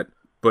about that,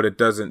 but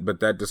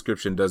that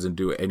description doesn't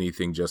do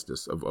anything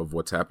justice of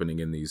what's happening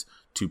in these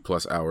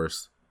 2+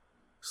 hours.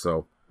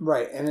 So.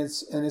 Right. And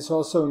it's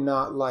also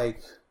not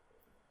like,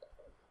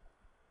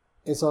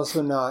 it's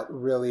also not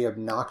really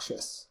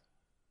obnoxious.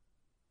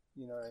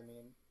 You know what I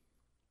mean?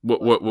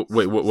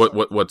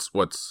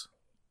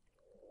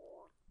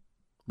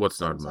 What's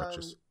not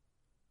obnoxious?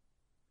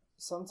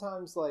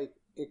 sometimes like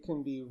it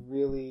can be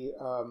really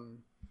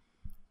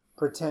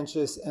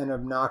pretentious and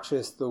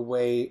obnoxious the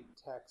way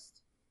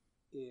text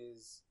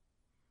is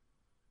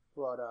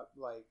brought up.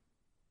 Like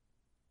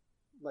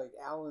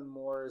Alan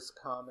Moore's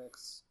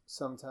comics,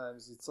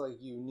 sometimes it's like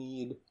you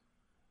need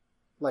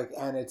like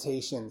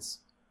annotations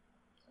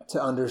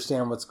to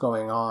understand what's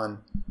going on.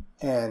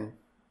 And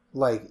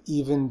like,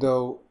 even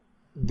though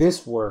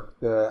this work,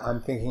 the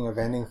I'm Thinking of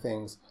Ending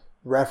Things,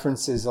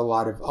 references a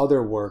lot of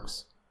other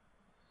works,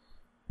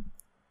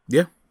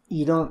 yeah,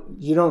 you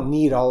don't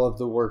need all of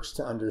the works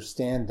to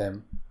understand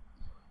them.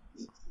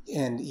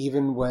 And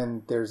even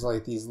when there's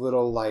like these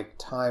little like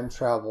time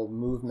travel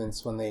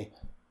movements, when they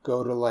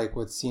go to like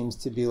what seems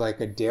to be like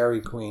a Dairy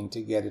Queen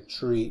to get a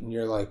treat, and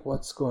you're like,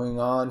 what's going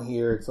on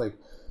here? It's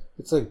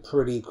like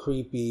pretty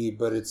creepy,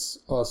 but it's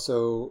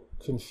also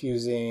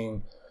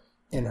confusing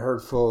and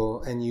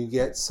hurtful, and you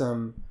get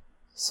some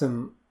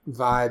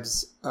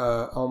vibes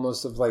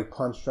almost of like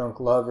Punch Drunk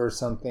Love or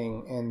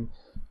something.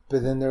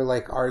 But then they're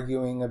like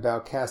arguing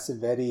about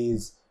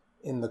Cassavetes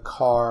in the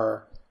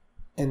car,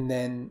 and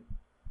then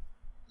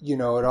it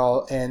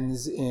all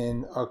ends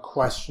in a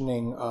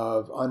questioning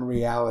of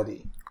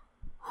unreality.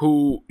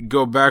 Who,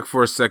 go back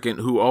for a second,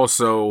 who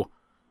also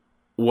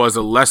was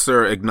a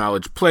lesser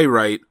acknowledged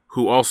playwright,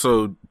 who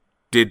also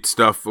did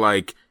stuff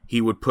like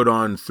he would put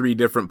on 3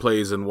 different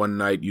plays in one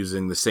night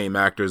using the same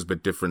actors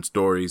but different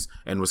stories,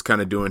 and was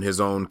kind of doing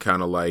his own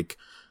kind of like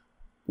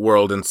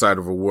world inside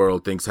of a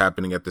world, things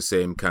happening at the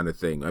same kind of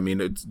thing. I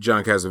mean, it's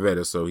John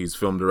Cassavetes, so he's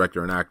film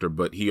director and actor,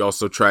 but he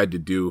also tried to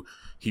do,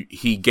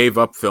 he gave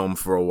up film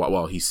for a while.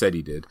 Well, he said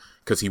he did,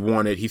 because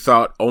he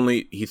thought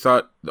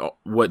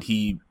what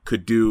he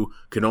could do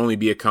could only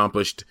be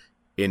accomplished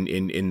in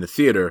the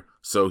theater.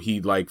 So he,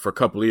 like, for a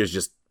couple of years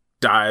just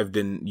dived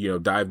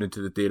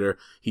into the theater.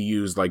 He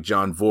used like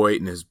John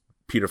Voight and his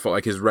Peter Falk,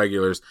 like his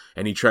regulars,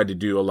 and he tried to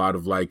do a lot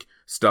of like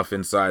stuff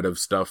inside of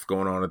stuff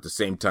going on at the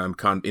same time,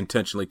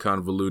 intentionally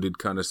convoluted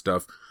kind of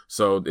stuff.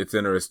 So it's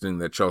interesting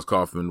that Charles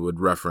Kaufman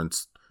would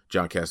reference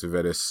John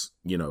Cassavetes,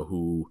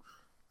 who,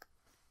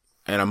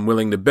 and I'm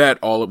willing to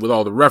bet with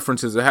all the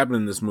references that happen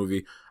in this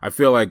movie, I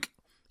feel like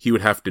he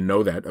would have to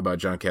know that about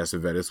John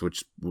Cassavetes,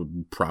 which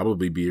would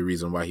probably be a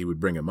reason why he would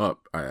bring him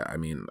up.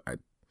 I'd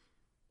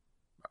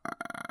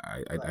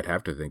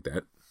have to think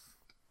that.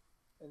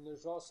 And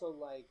there's also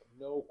like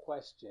no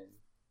question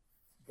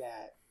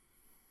that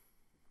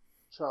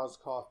Charles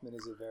Kaufman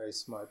is a very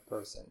smart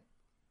person.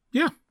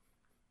 Yeah.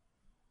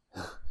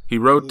 He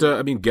wrote,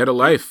 Get a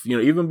Life.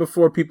 Even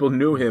before people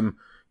knew him,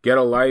 Get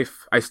a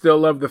Life. I still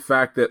love the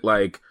fact that,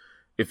 like,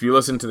 if you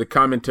listen to the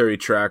commentary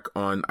track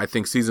on, I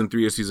think, season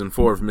 3 or season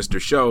 4 of Mr.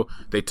 Show,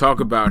 they talk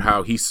about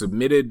how he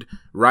submitted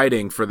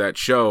writing for that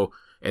show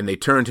and they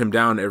turned him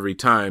down every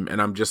time. And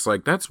I'm just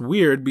like, that's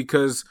weird,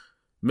 because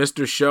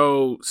Mr.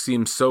 Show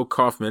seems so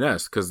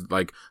Kaufman-esque, because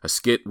like a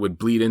skit would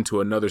bleed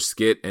into another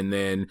skit and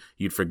then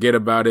you'd forget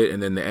about it,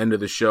 and then the end of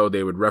the show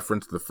they would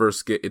reference the first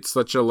skit. It's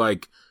such a,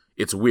 like,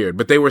 it's weird.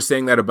 But they were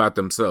saying that about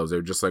themselves. They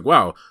were just like,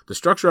 wow, the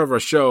structure of our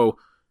show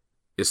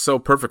is so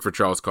perfect for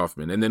Charles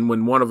Kaufman. And then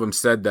when one of them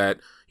said that,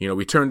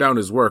 we turned down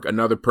his work,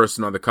 another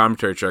person on the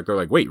commentary track, they're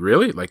like, wait,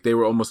 really? Like, they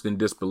were almost in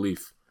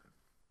disbelief.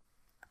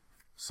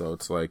 So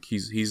it's like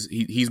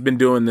he's been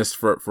doing this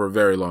for a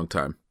very long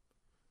time.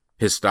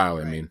 His style,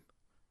 right. I mean.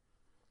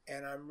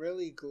 And I'm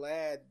really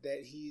glad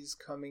that he's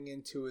coming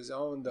into his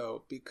own,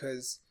 though,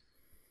 because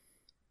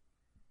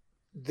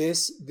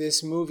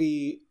this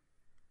movie,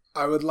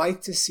 I would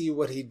like to see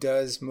what he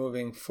does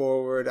moving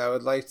forward. I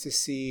would like to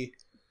see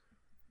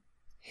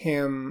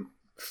him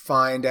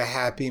find a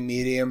happy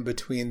medium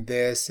between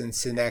this and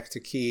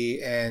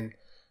Synecdoche and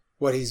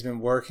what he's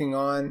been working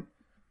on,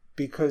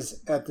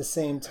 because at the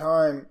same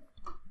time,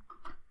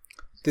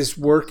 this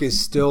work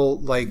is still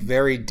like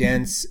very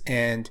dense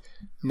and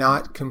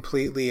not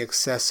completely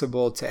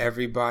accessible to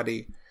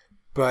everybody.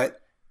 But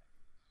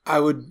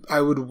I would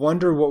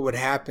wonder what would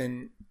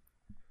happen.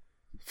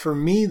 For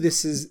me,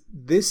 this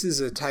is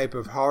a type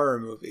of horror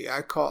movie.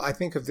 I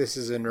think of this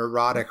as a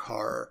neurotic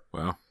horror.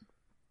 Wow.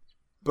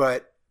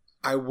 But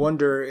I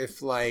wonder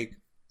if like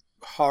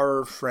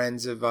horror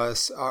friends of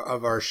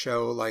our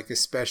show, like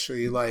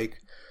especially like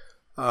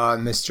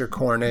Mr.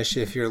 Cornish,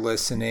 if you're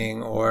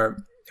listening,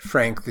 or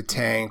Frank the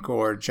Tank,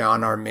 or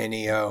John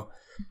Arminio,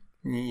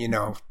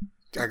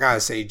 I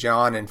gotta say,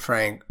 John and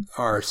Frank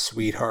are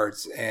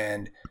sweethearts,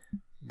 and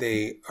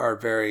they are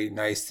very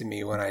nice to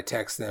me when I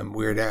text them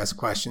weird ass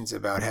questions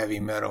about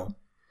heavy metal.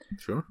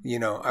 Sure.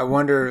 I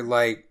wonder,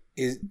 like,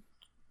 is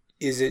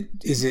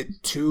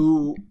it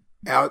too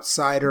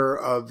outsider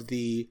of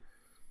the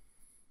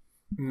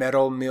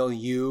metal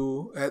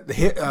milieu,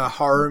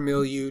 horror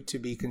milieu, to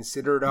be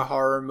considered a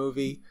horror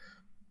movie,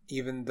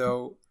 even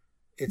though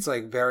it's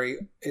like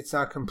it's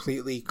not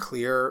completely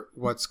clear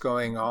what's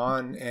going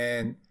on.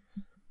 And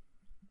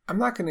I'm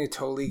not going to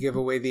totally give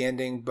away the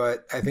ending,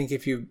 but I think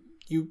if you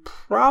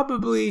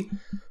probably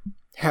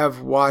have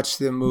watched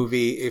the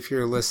movie if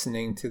you're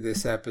listening to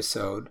this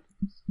episode.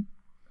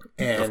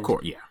 And of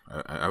course, yeah.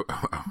 I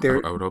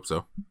would hope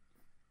so.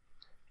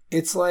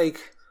 It's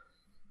like,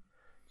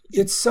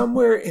 It's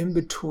somewhere in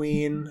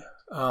between.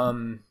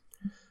 I'm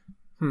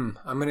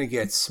gonna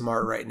get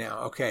smart right now.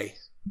 Okay,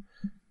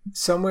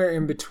 somewhere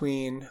in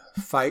between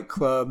Fight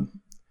Club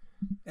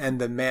and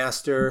The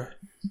Master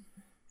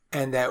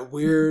and that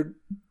weird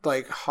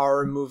like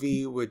horror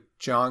movie with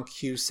John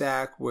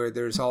Cusack where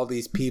there's all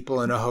these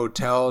people in a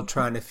hotel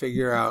trying to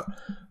figure out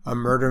a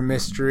murder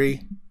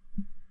mystery.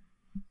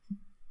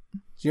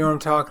 Do you know what I'm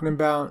talking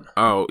about?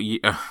 Oh,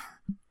 yeah.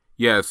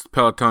 Yes,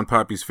 Peloton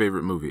Poppy's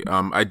favorite movie.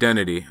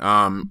 Identity.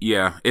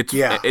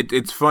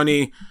 It's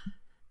funny.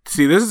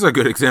 See, this is a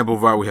good example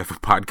of why we have a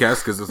podcast,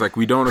 because it's like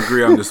we don't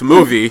agree on this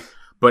movie,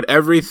 but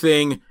every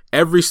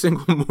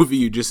single movie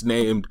you just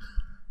named,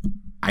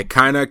 I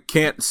kind of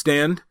can't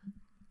stand,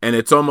 and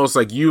it's almost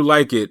like you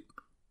like it,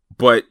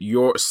 but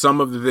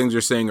some of the things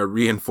you're saying are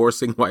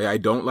reinforcing why I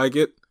don't like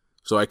it.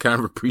 So I kind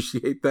of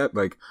appreciate that,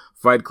 like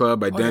Fight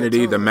Club, Identity,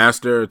 totally. The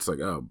Master. It's like,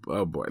 oh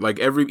boy, like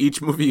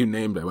each movie you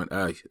named, I went,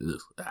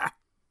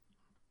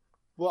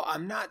 Well,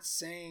 I'm not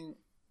saying.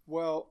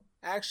 Well,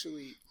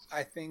 actually,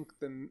 I think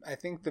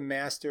the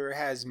Master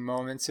has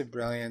moments of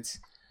brilliance.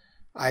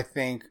 I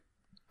think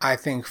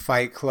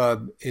Fight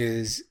Club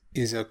is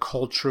a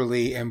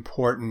culturally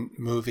important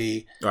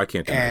movie. Oh, I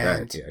can't deny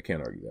that. Yeah, I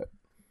can't argue that.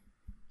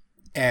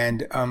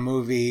 And a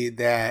movie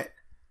that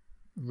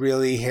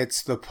really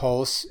hits the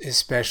pulse,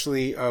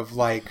 especially of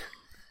like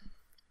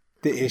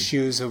the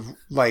issues of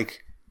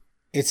like,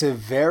 it's a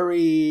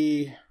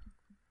very,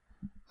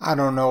 I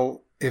don't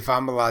know if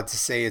I'm allowed to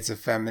say it's a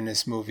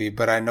feminist movie,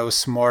 but I know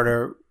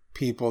smarter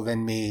people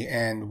than me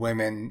and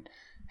women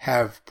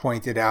have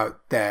pointed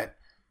out that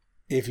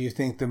if you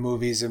think the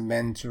movie's a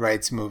men's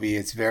rights movie,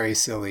 it's very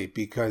silly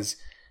because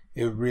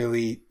it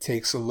really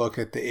takes a look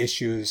at the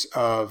issues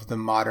of the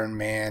modern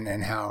man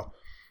and how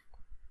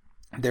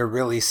there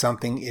really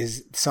something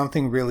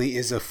really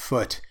is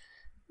afoot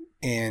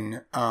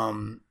in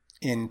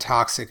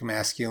toxic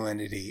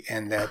masculinity,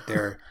 and that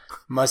there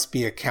must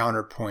be a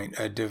counterpoint,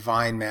 a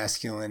divine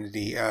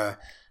masculinity, a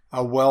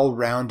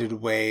well-rounded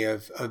way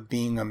of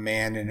being a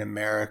man in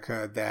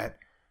America that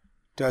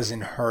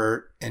doesn't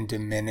hurt and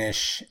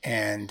diminish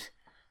and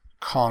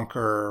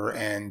conquer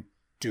and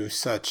do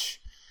such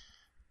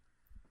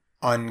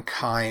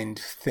unkind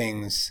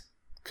things,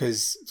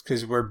 because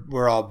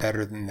we're all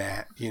better than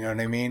that. You know what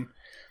I mean?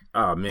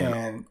 Oh man!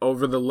 And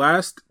over the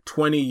last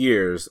 20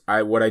 years,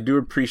 what I do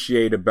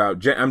appreciate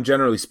about, I'm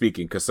generally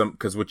speaking,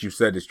 because what you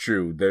said is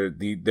true.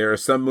 There are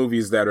some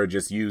movies that are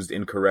just used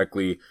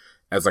incorrectly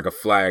as like a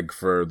flag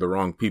for the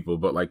wrong people,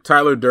 but like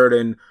Tyler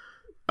Durden,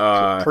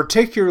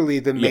 particularly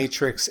The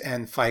Matrix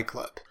and Fight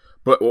Club.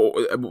 But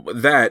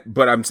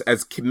I'm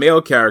as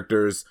male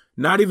characters,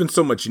 not even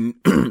so much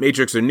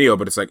Matrix or Neo,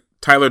 but it's like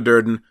Tyler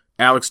Durden,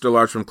 Alex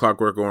DeLarge from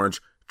Clockwork Orange,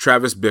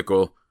 Travis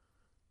Bickle,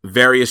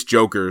 various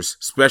Jokers,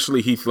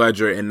 especially Heath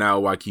Ledger and now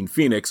Joaquin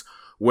Phoenix,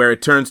 where it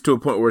turns to a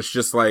point where it's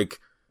just like,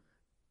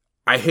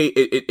 I hate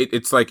it.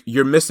 It's like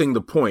you're missing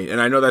the point.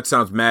 And I know that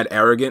sounds mad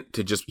arrogant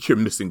to just, you're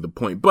missing the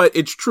point, but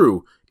it's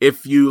true.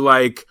 If you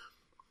like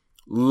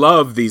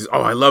love these,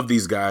 I love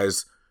these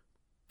guys,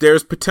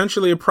 there's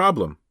potentially a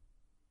problem.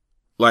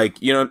 Like,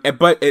 you know,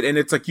 but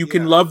it's like you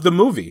can love the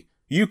movie.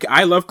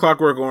 I love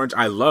Clockwork Orange.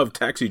 I love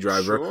Taxi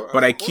Driver, sure,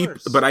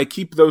 but I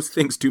keep those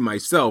things to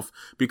myself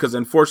because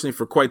unfortunately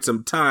for quite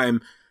some time,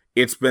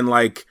 it's been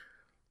like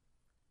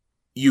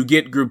you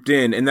get grouped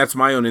in, and that's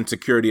my own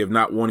insecurity of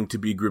not wanting to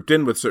be grouped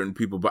in with certain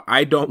people. But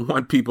I don't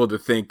want people to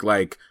think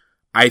like,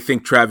 I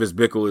think Travis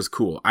Bickle is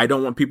cool. I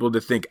don't want people to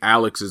think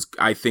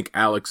I think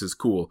Alex is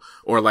cool.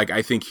 Or like,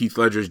 I think Heath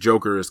Ledger's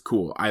Joker is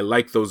cool. I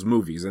like those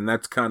movies. And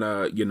that's kind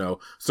of, you know,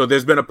 so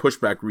there's been a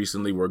pushback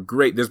recently where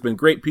there's been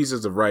great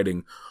pieces of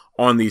writing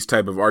on these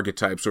type of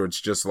archetypes, or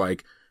it's just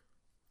like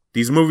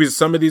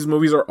some of these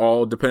movies are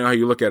all, depending on how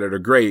you look at it, are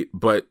great,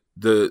 but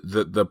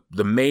the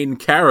main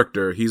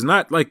character, he's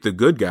not like the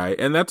good guy,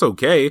 and that's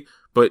okay,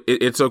 but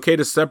it's okay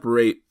to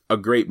separate a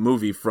great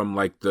movie from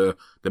like the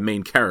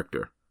main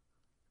character.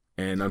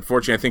 And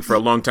unfortunately, I think for a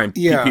long time,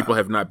 people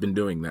have not been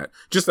doing that.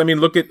 Just, I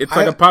mean, it's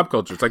like a pop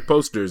culture. It's like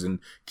posters and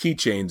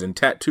keychains and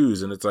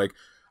tattoos. And it's like,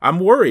 I'm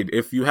worried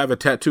if you have a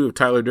tattoo of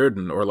Tyler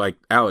Durden or like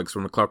Alex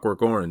from A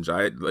Clockwork Orange.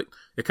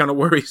 It kind of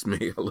worries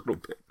me a little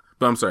bit.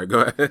 But I'm sorry,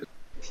 go ahead.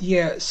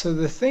 Yeah, so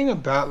the thing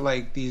about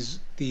like these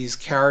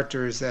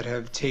characters that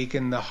have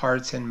taken the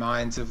hearts and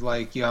minds of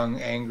like young,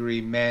 angry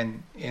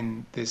men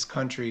in this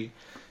country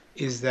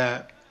is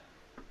that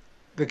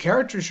the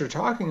characters you're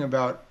talking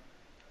about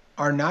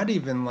are not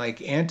even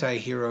like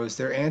anti-heroes,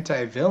 they're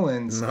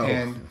anti-villains. No.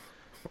 And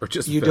or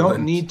just you villains.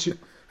 Don't need to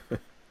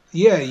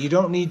you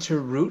don't need to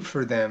root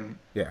for them.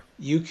 Yeah.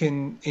 You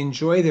can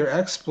enjoy their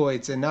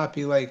exploits and not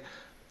be like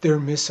they're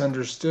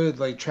misunderstood.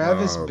 Like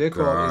Travis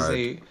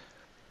Bickle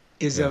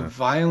is a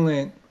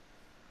violent,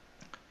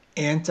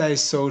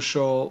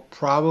 antisocial,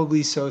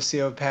 probably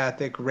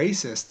sociopathic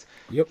racist.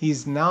 Yep.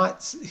 He's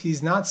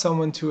not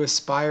someone to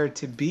aspire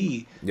to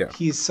be. Yeah.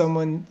 He's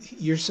someone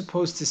you're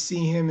supposed to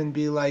see him and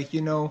be like,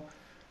 you know,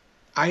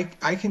 I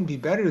can be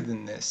better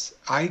than this.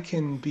 I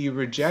can be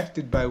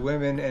rejected by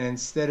women, and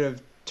instead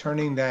of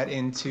turning that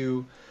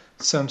into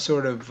some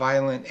sort of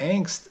violent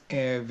angst,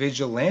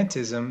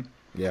 vigilantism,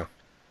 Yeah.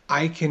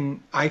 I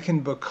can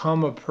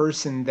become a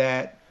person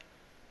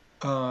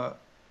uh,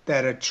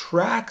 that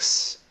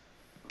attracts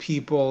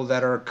people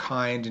that are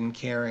kind and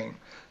caring,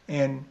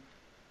 and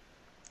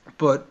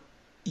but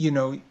you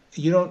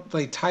don't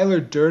like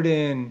Tyler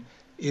Durden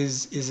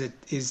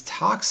is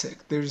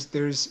toxic.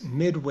 There's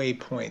midway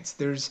points.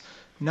 There's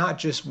not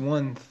just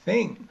one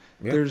thing.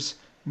 Yeah. There's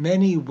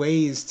many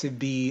ways to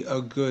be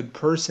a good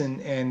person,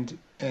 and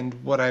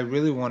what I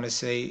really want to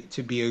say,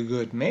 to be a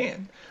good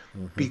man,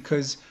 Mm-hmm.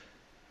 because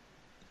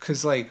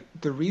like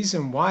the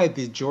reason why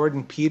the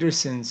Jordan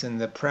Petersons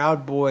and the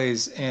Proud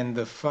Boys and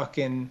the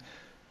fucking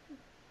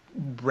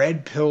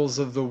red pills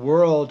of the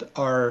world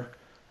are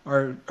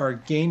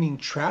gaining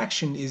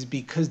traction is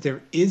because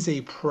there is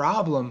a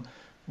problem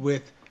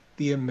with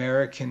the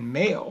American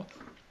male.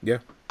 Yeah.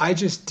 I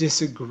just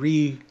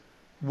disagree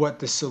what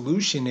the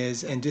solution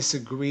is and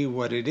disagree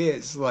what it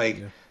is.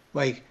 Yeah.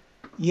 Like,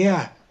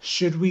 yeah,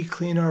 should we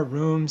clean our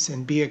rooms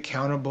and be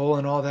accountable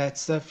and all that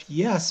stuff?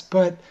 Yes,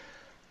 but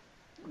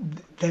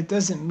that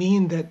doesn't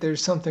mean that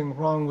there's something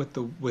wrong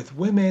with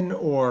women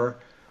or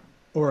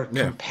Yeah.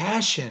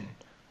 compassion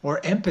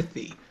or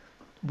empathy.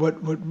 What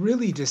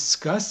really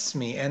disgusts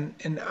me, and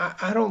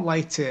I don't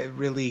like to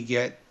really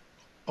get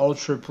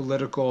ultra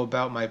political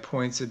about my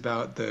points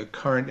about the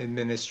current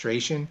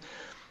administration,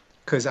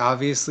 because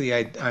obviously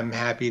I'm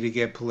happy to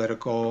get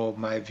political.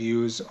 My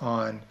views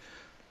on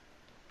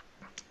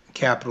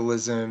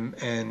capitalism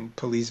and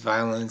police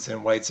violence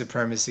and white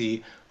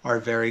supremacy are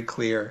very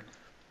clear.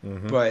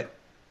 Mm-hmm. But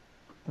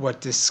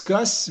what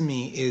disgusts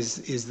me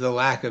is the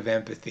lack of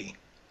empathy.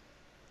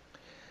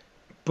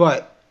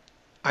 But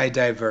I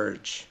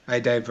diverge. I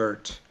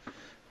divert.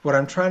 What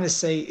I'm trying to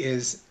say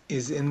is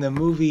in the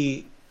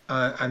movie,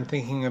 I'm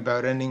thinking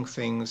about ending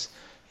things.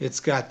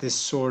 It's got this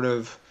sort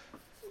of,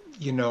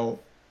 you know,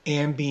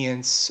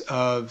 ambience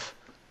of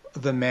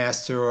The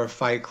Master or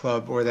Fight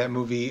Club or that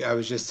movie I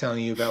was just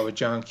telling you about with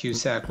John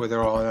Cusack where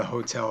they're all in a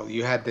hotel.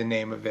 You had the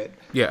name of it.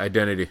 Yeah.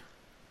 Identity.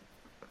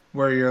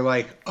 Where you're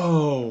like,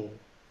 oh,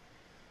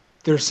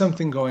 there's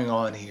something going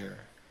on here.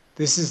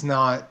 This is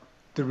not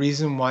the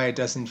reason why it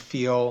doesn't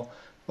feel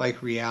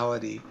like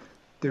reality.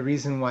 The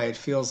reason why it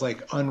feels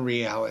like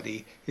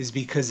unreality is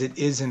because it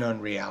is an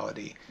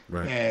unreality.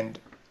 Right. And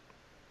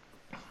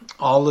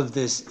all of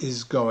this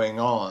is going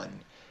on,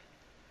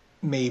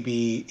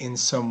 maybe in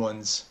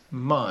someone's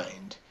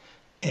mind.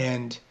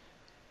 And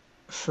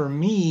for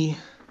me,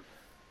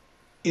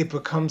 it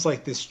becomes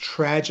like this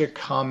tragic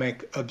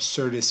comic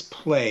absurdist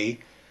play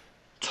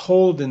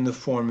told in the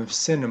form of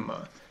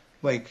cinema.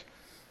 Like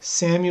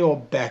Samuel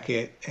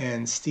Beckett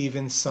and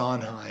Stephen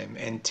Sondheim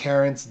and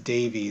Terence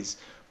Davies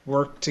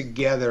worked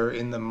together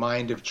in the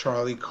mind of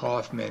Charlie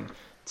Kaufman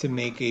to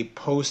make a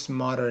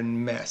postmodern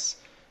mess.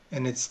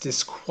 And it's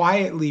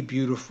disquietly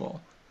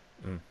beautiful.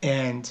 Mm.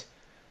 And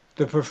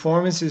the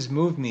performances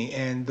move me.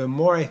 And the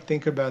more I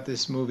think about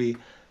this movie,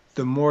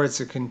 the more it's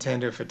a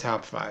contender for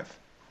top 5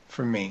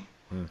 for me.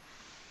 Mm.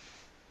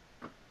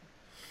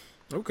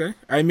 Okay.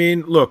 I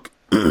mean, look,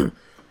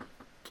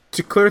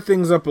 to clear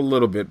things up a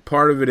little bit,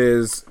 part of it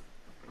is,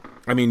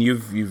 I mean,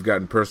 you've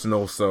gotten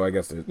personal, so I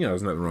guess there's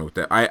nothing wrong with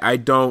that. I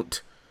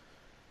don't,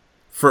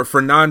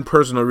 for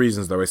non-personal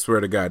reasons though, I swear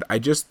to God, I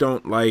just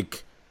don't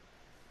like.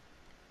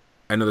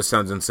 I know this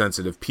sounds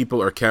insensitive.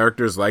 People or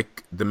characters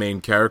like the main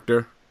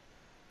character,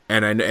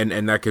 and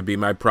that could be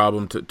my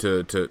problem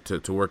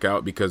to work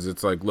out, because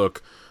it's like,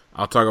 look,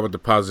 I'll talk about the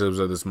positives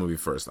of this movie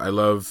first. I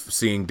love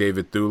seeing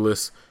David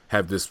Thewlis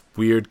have this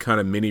weird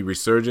kind of mini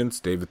resurgence.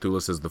 David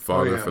Thewlis is the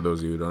father, for those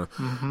of you who don't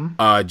know.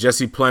 Mm-hmm.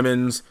 Jesse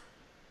Plemons,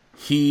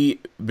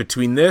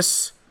 between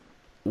this,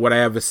 what I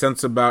have a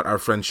sense about our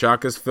friend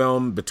Shaka's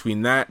film,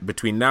 between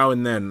now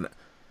and then,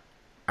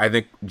 I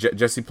think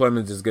Jesse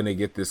Plemons is going to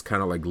get this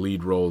kind of like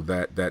lead role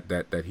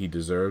that he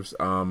deserves.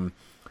 But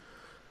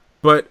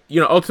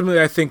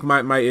ultimately, I think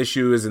my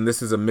issue is, and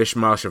this is a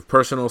mishmash of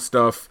personal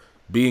stuff,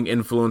 being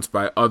influenced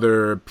by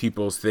other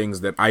people's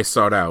things that I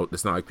sought out.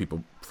 It's not like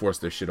people force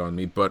their shit on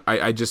me, but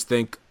I just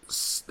think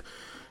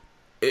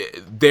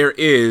there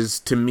is,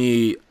 to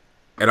me,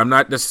 and I'm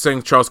not necessarily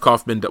saying Charles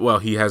Kaufman, well,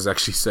 he has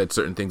actually said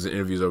certain things in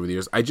interviews over the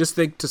years. I just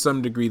think to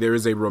some degree there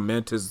is a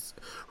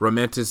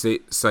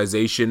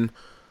romanticization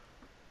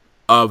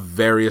of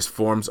various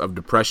forms of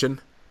depression.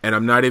 And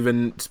I'm not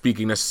even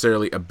speaking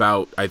necessarily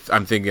about,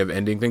 I'm thinking of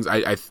ending things.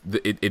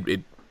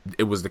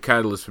 It was the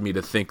catalyst for me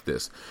to think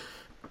this.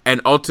 And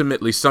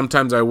ultimately,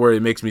 sometimes I worry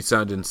it makes me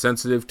sound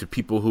insensitive to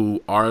people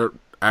who are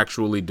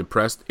actually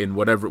depressed in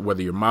whether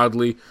you're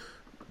mildly,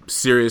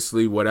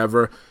 seriously,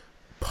 whatever.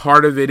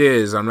 Part of it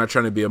is, I'm not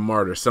trying to be a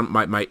martyr.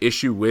 My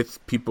issue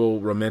with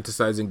people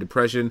romanticizing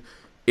depression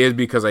is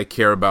because I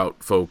care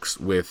about folks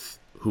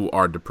who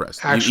are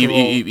depressed.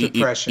 Actual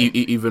depression.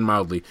 Even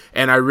mildly.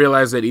 And I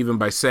realize that even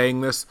by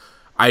saying this,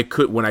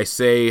 when I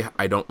say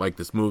I don't like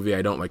this movie,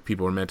 I don't like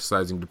people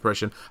romanticizing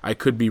depression, I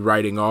could be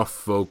writing off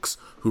folks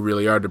who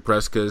really are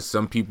depressed, because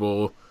some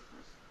people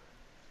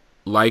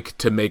like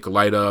to make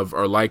light of,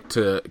 or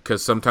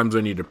because sometimes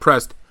when you're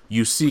depressed,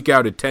 you seek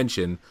out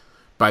attention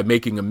by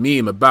making a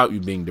meme about you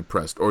being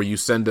depressed, or you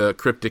send a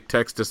cryptic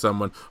text to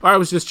someone, or I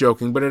was just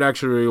joking, but it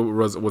actually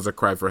was a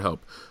cry for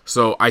help.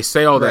 So I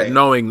say all that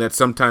knowing that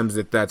sometimes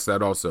that's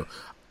that also.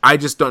 I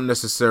just don't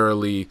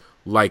necessarily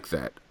like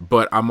that,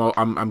 but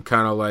I'm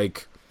kind of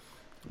like,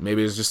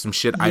 maybe there's just some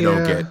shit I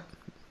don't get.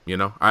 You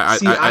know,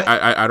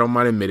 I don't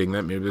mind admitting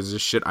that. Maybe there's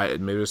just shit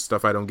maybe there's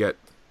stuff I don't get.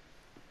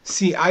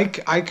 See, I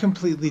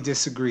completely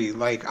disagree.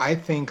 Like, I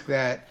think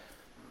that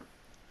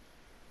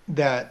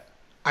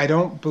I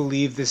don't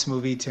believe this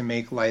movie to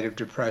make light of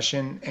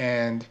depression,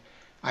 and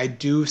I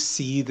do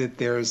see that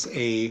there's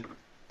a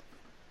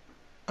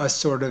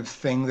sort of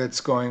thing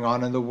that's going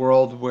on in the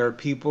world where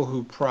people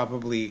who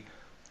probably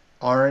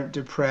aren't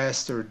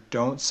depressed or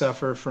don't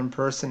suffer from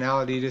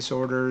personality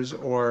disorders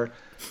or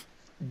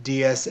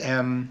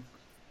DSM,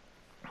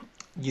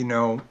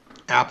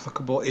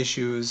 applicable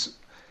issues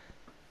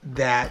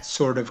that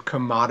sort of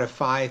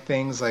commodify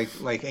things,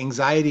 like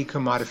anxiety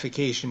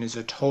commodification is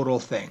a total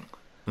thing.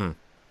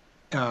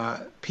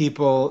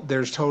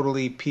 There's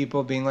totally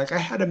people being like, I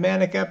had a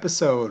manic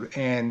episode,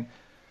 and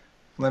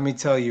let me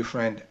tell you,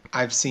 friend,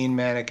 I've seen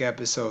manic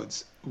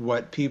episodes.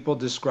 What people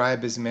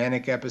describe as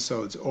manic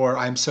episodes, or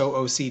I'm so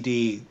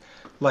OCD,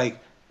 like,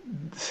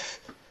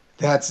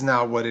 that's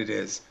not what it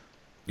is.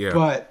 Yeah.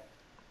 But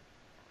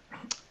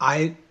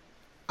I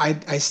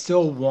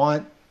still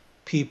want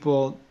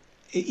people,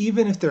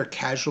 even if they're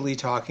casually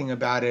talking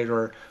about it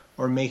or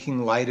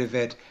making light of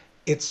it,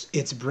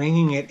 it's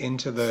bringing it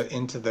into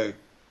the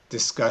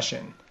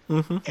discussion,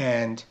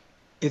 and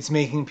it's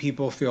making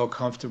people feel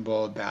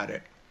comfortable about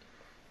it.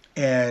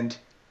 And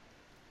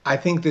I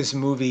think this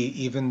movie,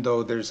 even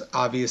though there's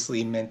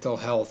obviously mental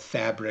health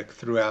fabric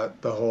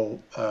throughout the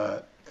whole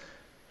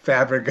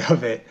fabric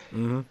of it,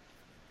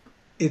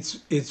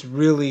 it's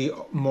really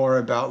more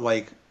about,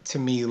 like, to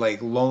me,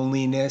 like,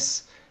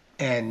 loneliness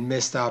and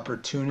missed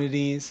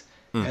opportunities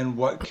and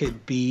what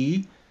could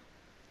be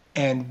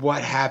and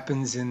what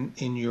happens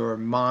in your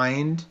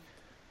mind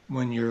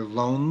when you're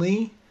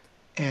lonely,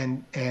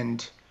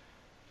 and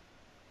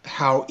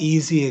how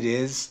easy it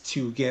is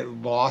to get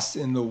lost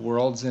in the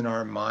worlds in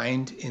our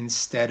mind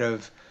instead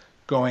of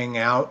going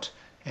out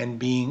and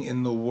being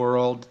in the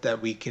world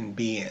that we can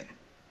be in.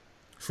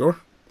 Sure.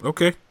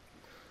 Okay.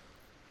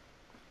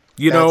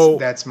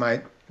 That's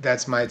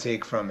my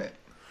take from it.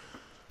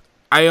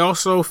 I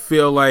also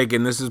feel like,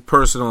 and this is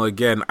personal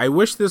again, I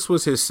wish this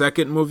was his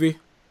second movie,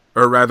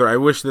 or rather, I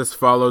wish this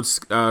followed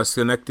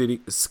Schenectady,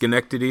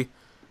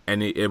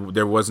 and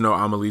there was no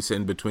Amelisa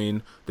in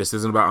between. This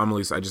isn't about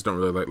Amelisa. I just don't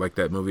really like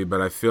that movie,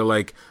 but I feel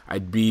like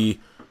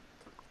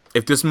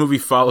if this movie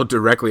followed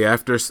directly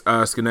after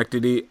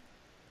Schenectady,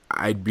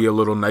 I'd be a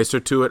little nicer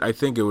to it. I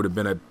think it would have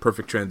been a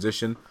perfect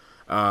transition,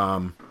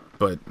 but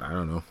I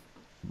don't know.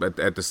 But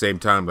at the same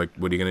time, like,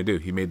 what are you gonna do?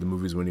 He made the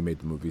movies when he made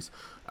the movies.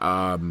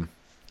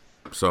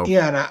 So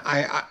yeah, and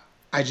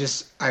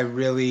I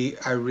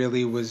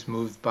really was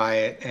moved by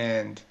it,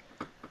 and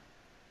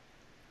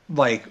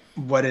like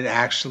what it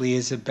actually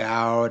is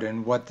about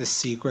and what the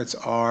secrets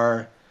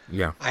are.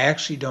 Yeah, I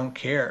actually don't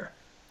care.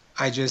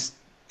 I just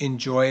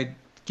enjoyed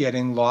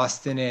getting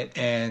lost in it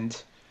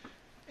and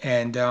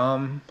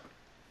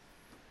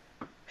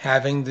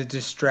having the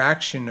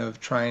distraction of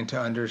trying to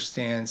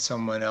understand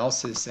someone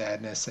else's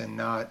sadness and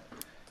not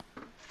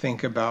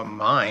think about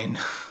mine.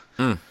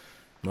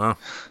 Wow.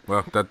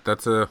 Well,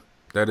 that's a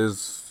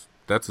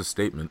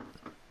statement.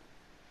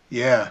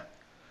 Yeah.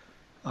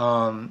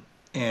 And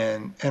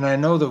I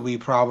know that we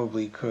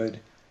probably could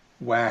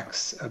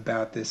wax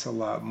about this a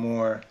lot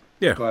more.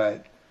 Yeah.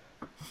 But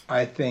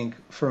I think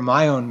for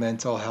my own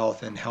mental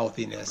health and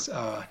healthiness,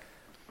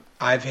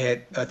 I've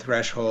hit a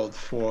threshold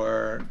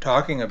for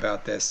talking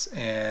about this,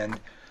 and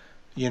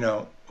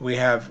we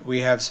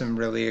have some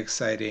really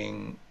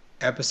exciting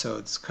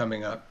episodes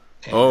coming up.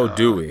 And,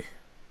 do we?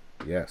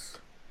 Yes.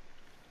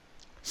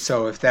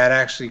 So if that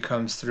actually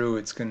comes through,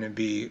 it's going to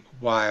be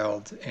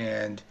wild.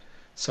 And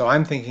so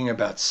I'm thinking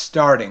about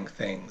starting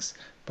things,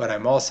 but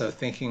I'm also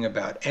thinking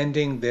about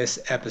ending this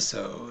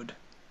episode.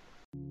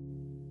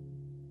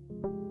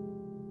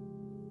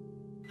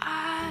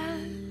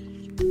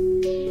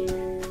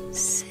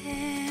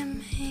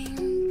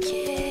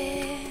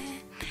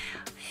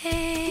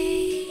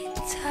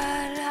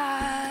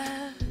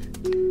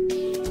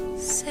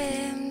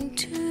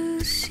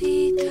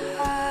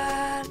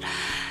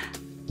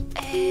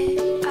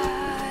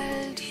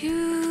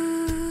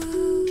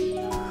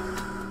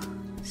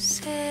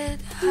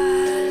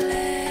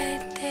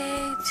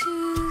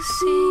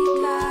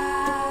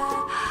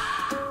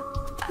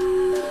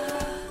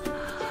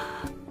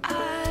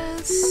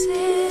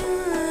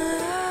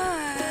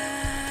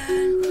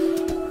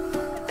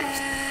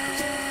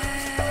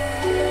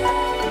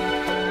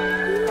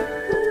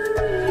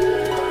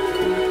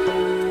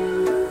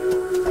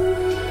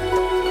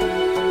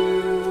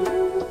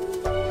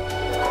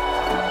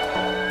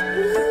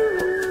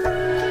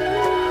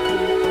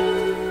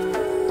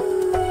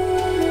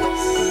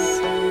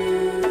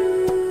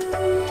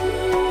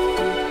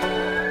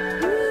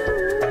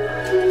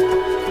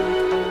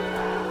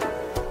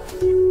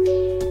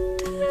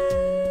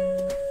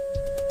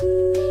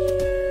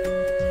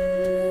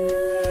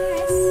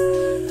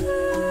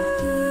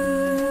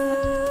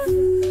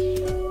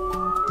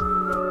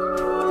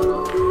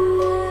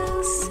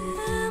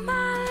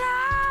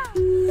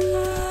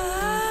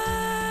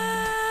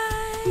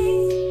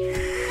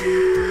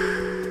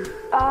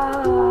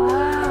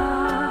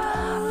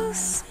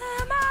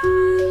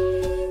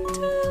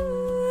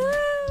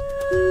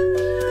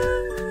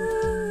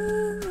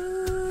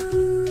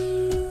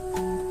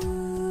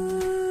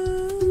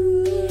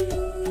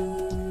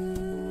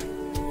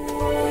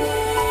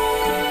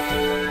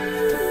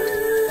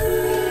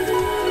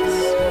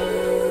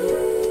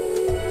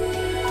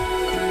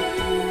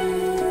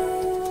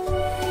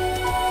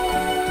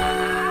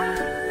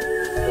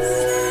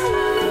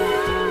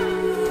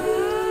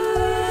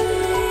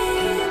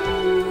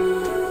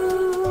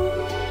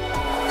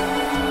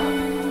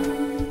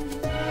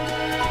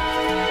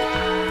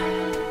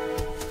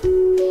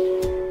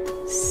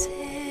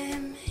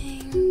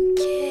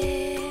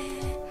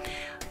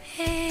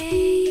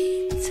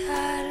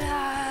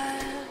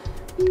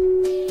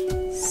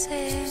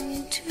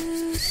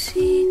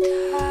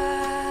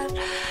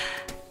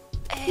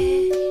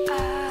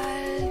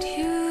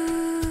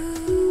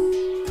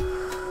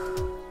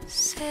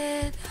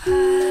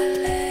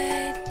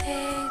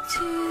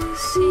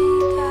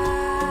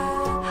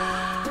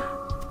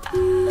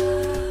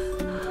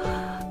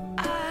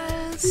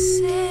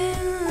 say